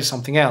 or maybe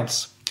something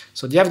else.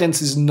 So the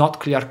evidence is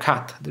not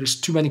clear-cut. There is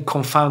too many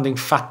confounding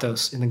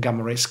factors in the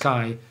gamma ray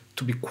sky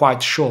to be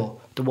quite sure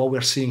that what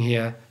we're seeing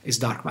here is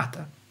dark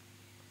matter.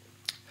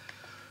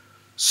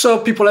 So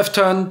people have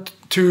turned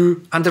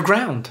to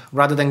underground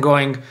rather than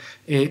going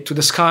to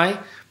the sky.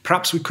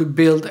 Perhaps we could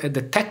build a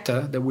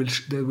detector that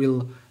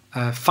will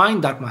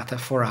find dark matter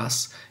for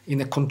us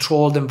in a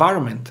controlled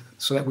environment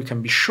so that we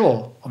can be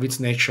sure of its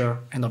nature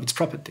and of its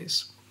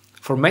properties.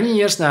 For many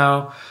years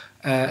now,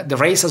 the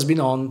race has been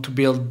on to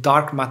build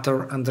dark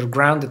matter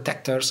underground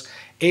detectors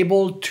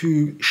able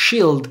to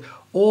shield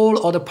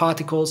all other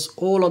particles,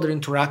 all other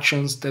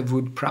interactions that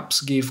would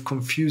perhaps give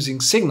confusing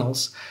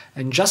signals,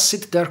 and just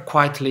sit there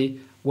quietly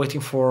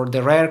waiting for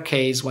the rare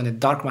case when a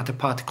dark matter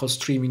particle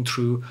streaming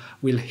through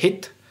will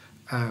hit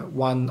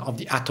one of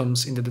the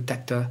atoms in the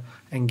detector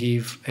and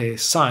give a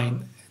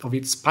sign of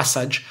its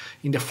passage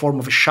in the form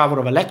of a shower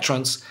of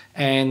electrons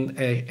and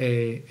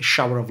a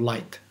shower of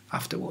light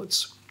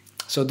afterwards.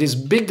 So these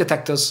big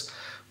detectors,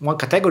 one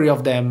category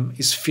of them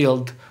is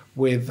filled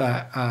with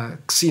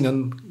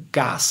xenon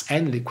gas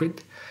and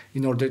liquid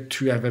in order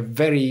to have a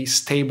very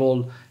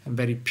stable and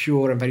very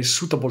pure and very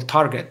suitable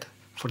target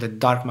for the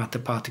dark matter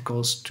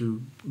particles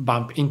to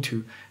bump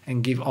into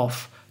and give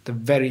off the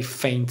very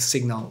faint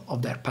signal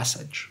of their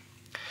passage.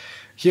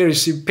 Here you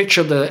see a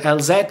picture of the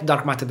LZ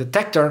dark matter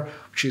detector,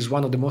 which is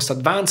one of the most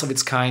advanced of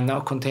its kind,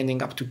 now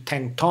containing up to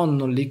 10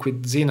 tons of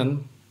liquid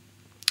xenon,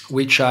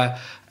 which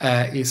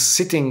is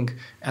sitting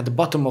at the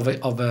bottom of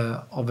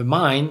a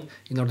mine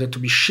in order to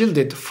be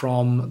shielded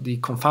from the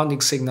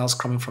confounding signals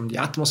coming from the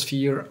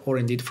atmosphere or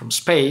indeed from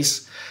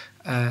space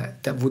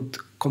that would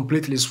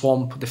completely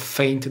swamp the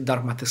faint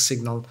dark matter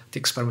signal the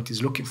experiment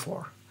is looking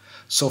for.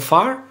 So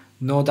far,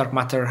 no dark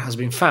matter has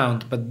been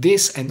found, but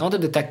this and other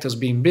detectors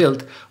being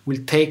built will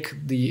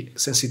take the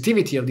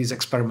sensitivity of these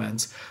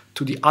experiments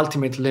to the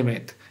ultimate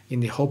limit in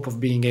the hope of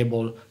being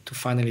able to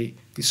finally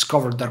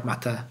discover dark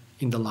matter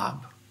in the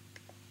lab.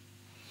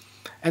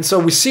 And so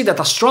we see that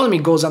astronomy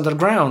goes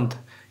underground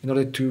in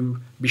order to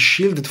be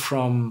shielded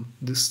from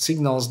the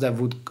signals that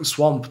would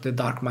swamp the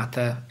dark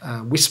matter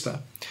whisper.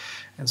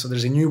 And so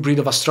there's a new breed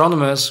of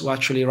astronomers who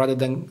actually, rather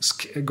than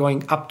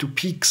going up to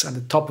peaks at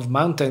the top of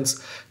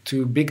mountains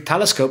to big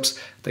telescopes,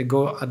 they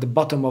go at the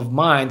bottom of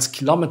mines,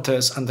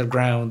 kilometers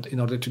underground, in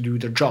order to do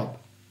their job.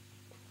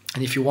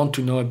 And if you want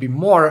to know a bit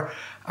more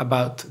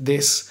about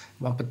this,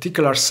 one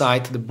particular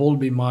site, the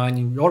Bowlby mine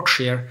in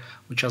Yorkshire,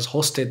 which has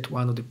hosted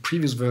one of the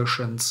previous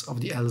versions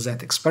of the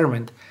LZ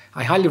experiment,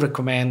 I highly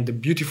recommend the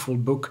beautiful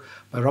book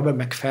by Robert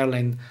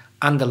McFarlane,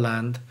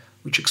 Underland,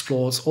 which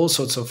explores all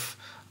sorts of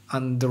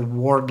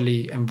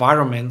underworldly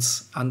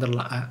environments,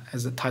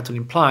 as the title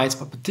implies,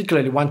 but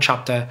particularly one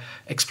chapter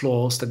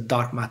explores the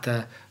dark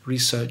matter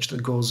research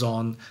that goes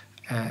on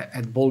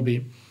at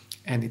Bowlby,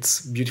 and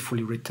it's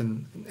beautifully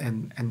written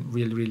and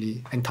really,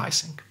 really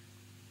enticing.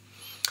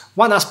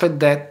 One aspect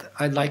that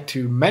I'd like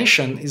to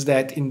mention is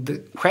that in the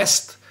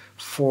quest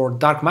for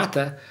dark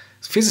matter,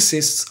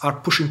 physicists are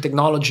pushing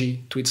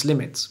technology to its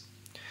limits.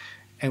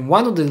 And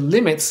one of the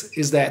limits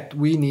is that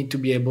we need to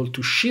be able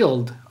to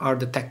shield our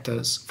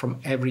detectors from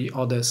every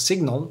other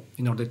signal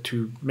in order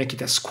to make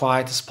it as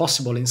quiet as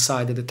possible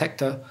inside the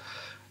detector.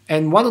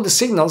 And one of the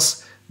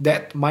signals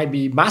that might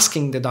be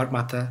masking the dark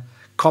matter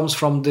comes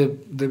from the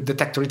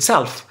detector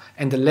itself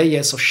and the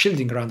layers of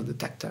shielding around the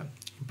detector.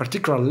 In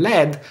particular,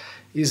 lead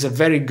is a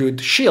very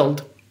good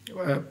shield,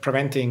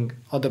 preventing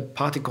other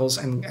particles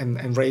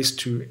and rays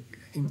to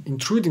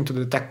intrude into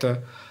the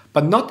detector,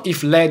 but not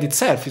if lead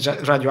itself is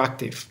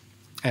radioactive.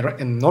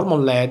 And normal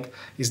lead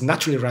is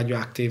naturally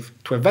radioactive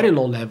to a very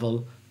low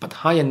level, but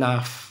high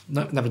enough,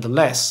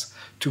 nevertheless,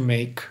 to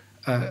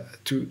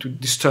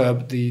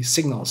disturb the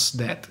signals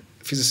that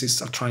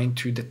physicists are trying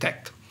to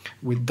detect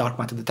with dark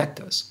matter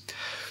detectors.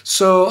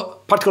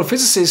 So particle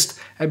physicists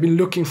have been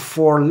looking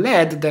for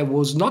lead that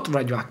was not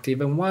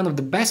radioactive, and one of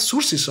the best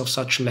sources of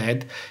such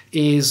lead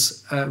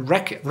is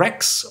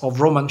wrecks of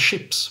Roman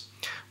ships,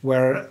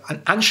 where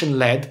an ancient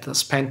lead that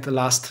spent the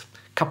last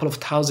couple of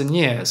thousand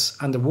years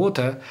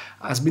underwater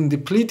has been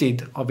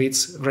depleted of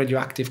its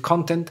radioactive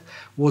content,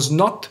 was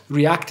not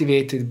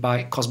reactivated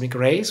by cosmic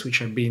rays, which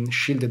have been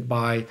shielded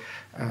by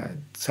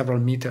several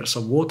meters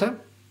of water,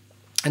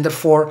 and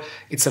therefore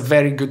it's a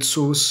very good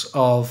source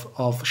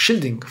of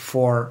shielding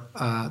for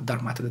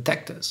dark matter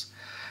detectors.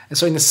 And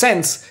so in a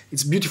sense,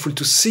 it's beautiful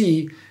to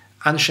see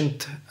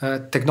ancient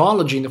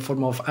technology in the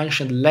form of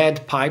ancient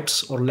lead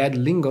pipes or lead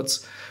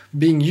lingots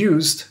being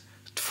used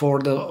for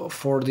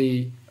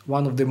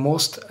one of the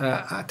most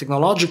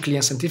technologically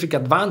and scientifically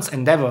advanced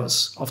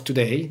endeavors of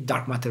today,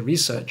 dark matter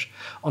research.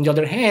 On the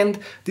other hand,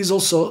 this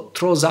also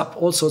throws up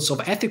all sorts of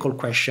ethical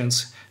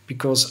questions,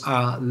 because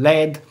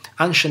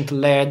ancient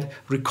lead,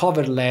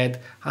 recovered lead,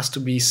 has to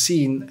be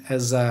seen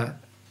as a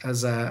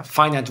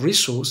finite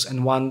resource,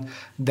 and one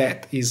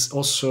that is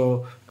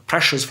also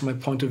precious from a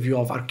point of view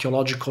of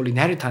archaeological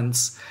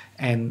inheritance,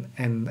 and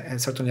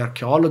certainly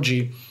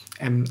archaeology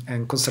and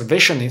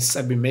conservationists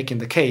have been making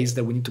the case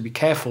that we need to be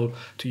careful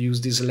to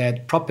use this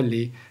lead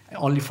properly,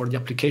 only for the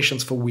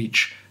applications for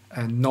which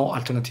no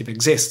alternative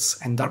exists,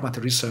 and dark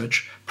matter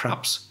research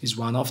perhaps is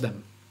one of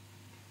them.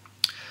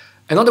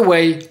 Another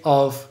way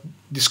of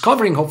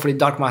discovering, hopefully,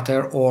 dark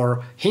matter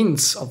or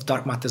hints of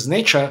dark matter's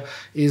nature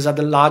is at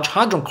the Large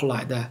Hadron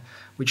Collider,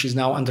 which is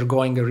now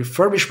undergoing a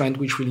refurbishment,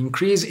 which will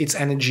increase its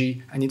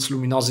energy and its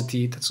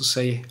luminosity, that's to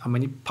say how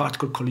many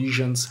particle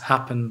collisions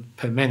happen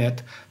per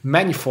minute,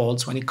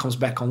 manifolds when it comes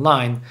back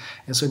online.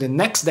 And so in the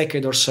next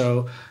decade or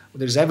so,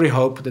 there's every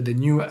hope that the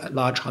new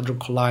Large Hadron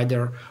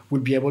Collider will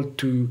be able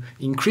to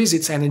increase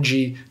its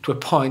energy to a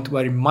point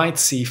where it might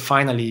see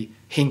finally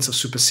hints of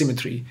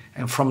supersymmetry,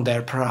 and from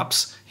there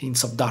perhaps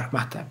hints of dark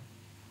matter.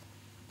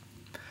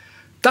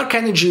 Dark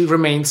energy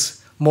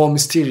remains more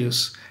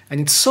mysterious, and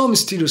it's so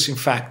mysterious, in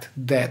fact,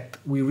 that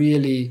we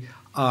really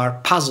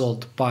are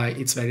puzzled by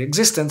its very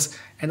existence,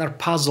 and are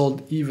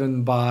puzzled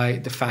even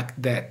by the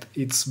fact that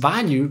its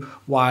value,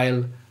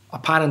 while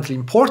apparently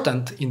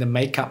important in the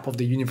makeup of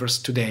the universe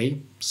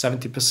today,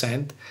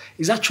 70%,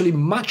 is actually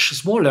much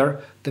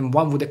smaller than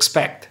one would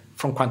expect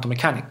from quantum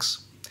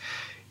mechanics.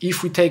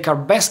 If we take our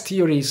best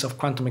theories of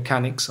quantum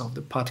mechanics, of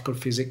the particle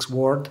physics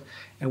world,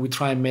 and we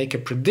try and make a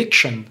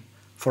prediction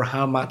for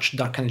how much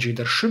dark energy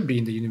there should be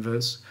in the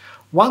universe,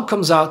 one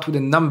comes out with a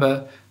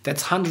number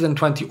that's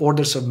 120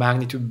 orders of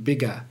magnitude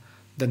bigger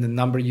than the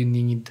number you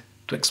need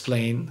to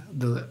explain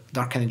the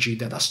dark energy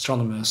that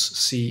astronomers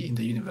see in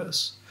the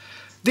universe.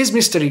 This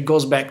mystery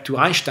goes back to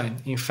Einstein,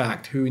 in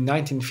fact, who in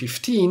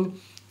 1915,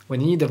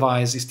 when he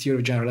devised his theory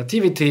of general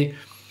relativity,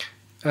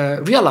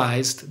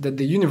 realized that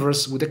the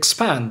universe would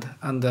expand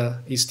under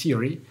his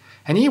theory,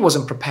 and he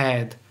wasn't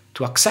prepared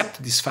to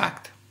accept this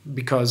fact,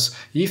 because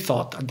he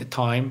thought at the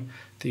time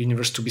the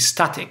universe to be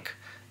static,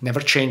 never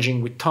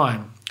changing with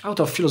time, out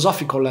of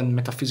philosophical and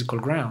metaphysical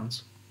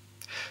grounds.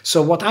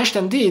 So what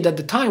Einstein did at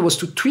the time was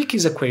to tweak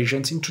his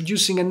equations,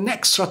 introducing an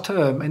extra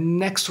term,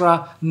 an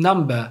extra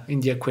number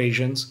in the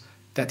equations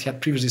that he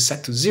had previously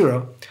set to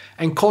 0,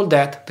 and called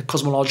that the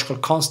cosmological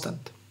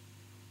constant.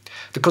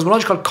 The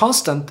cosmological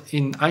constant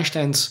in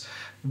Einstein's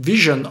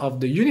vision of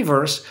the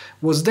universe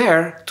was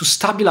there to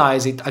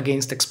stabilize it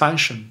against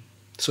expansion.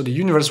 So the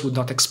universe would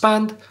not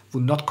expand,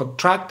 would not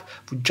contract,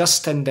 would just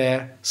stand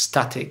there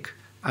static,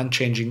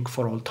 unchanging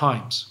for all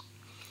times.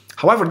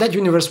 However, that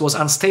universe was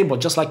unstable,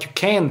 just like you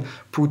can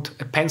put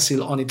a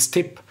pencil on its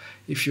tip.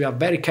 If you are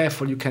very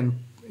careful, you can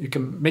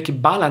make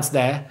it balance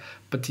there,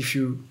 but if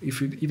you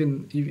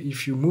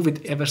move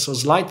it ever so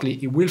slightly,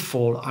 it will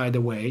fall either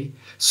way.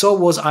 So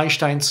was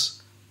Einstein's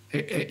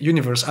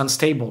universe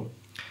unstable.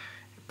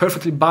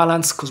 perfectly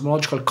balanced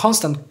cosmological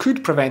constant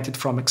could prevent it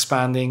from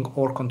expanding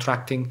or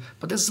contracting,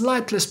 but the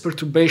slightest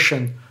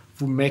perturbation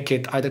would make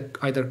it either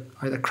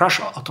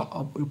crash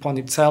upon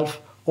itself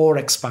or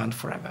expand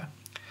forever.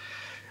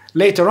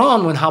 Later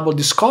on, when Hubble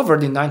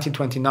discovered in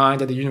 1929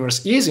 that the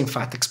universe is in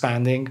fact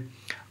expanding,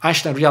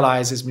 Einstein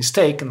realized his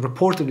mistake and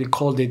reportedly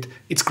called it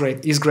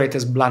his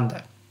greatest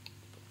blunder.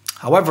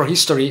 However,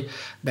 history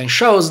then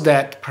shows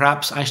that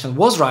perhaps Einstein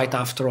was right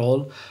after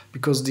all,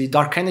 because the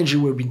dark energy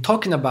we've been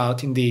talking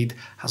about indeed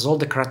has all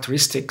the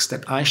characteristics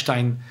that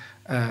Einstein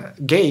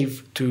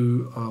gave to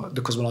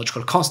the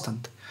cosmological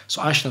constant.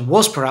 So Einstein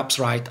was perhaps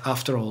right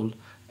after all,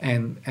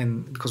 and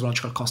the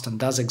cosmological constant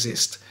does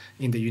exist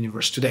in the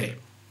universe today.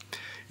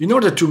 In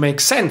order to make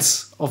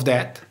sense of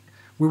that,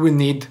 we will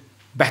need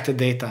better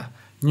data,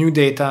 new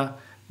data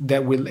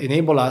that will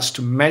enable us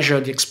to measure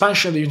the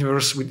expansion of the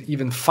universe with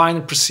even finer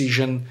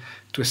precision,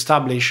 to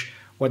establish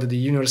whether the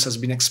universe has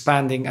been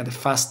expanding at a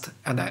fast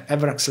and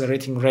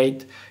ever-accelerating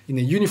rate in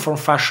a uniform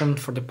fashion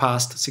for the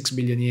past 6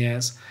 billion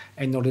years,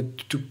 in order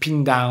to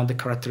pin down the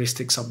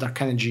characteristics of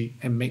dark energy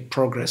and make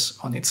progress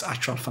on its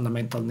actual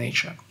fundamental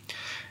nature.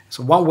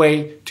 So one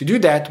way to do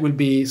that will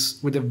be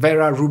with the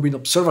Vera Rubin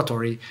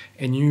Observatory,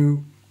 a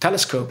new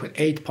telescope, an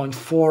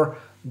 8.4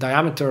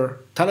 diameter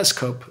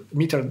telescope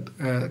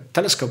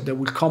that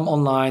will come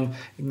online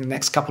in the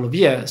next couple of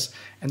years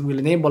and will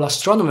enable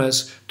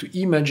astronomers to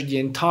image the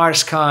entire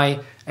sky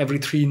every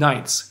 3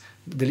 nights,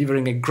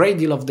 delivering a great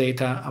deal of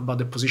data about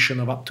the position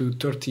of up to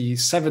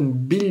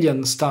 37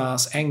 billion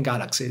stars and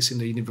galaxies in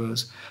the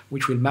universe,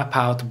 which will map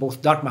out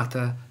both dark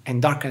matter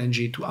and dark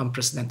energy to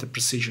unprecedented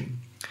precision.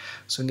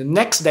 So in the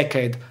next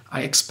decade,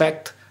 I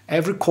expect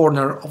every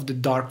corner of the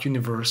dark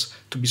universe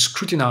to be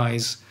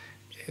scrutinized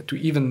to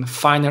even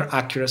finer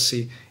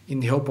accuracy,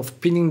 in the hope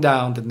of pinning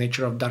down the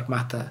nature of dark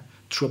matter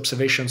through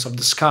observations of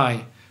the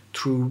sky,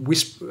 through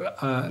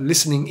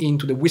listening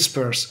into the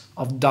whispers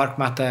of dark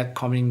matter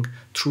coming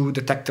through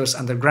detectors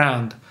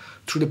underground,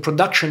 through the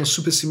production of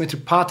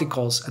supersymmetric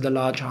particles at the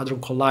Large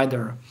Hadron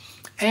Collider,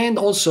 and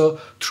also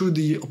through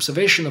the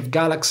observation of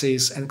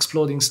galaxies and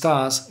exploding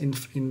stars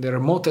in the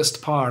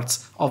remotest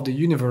parts of the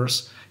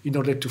universe, in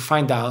order to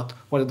find out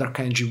whether dark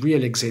energy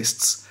really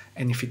exists,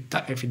 and if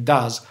it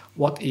does,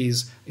 what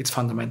is its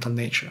fundamental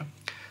nature.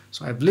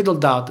 So I have little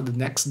doubt that the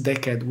next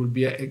decade will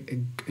be a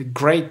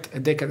great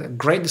decade of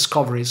great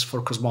discoveries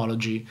for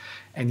cosmology,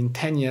 and in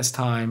 10 years'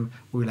 time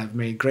we will have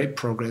made great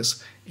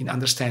progress in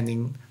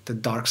understanding the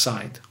dark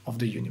side of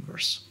the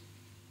universe.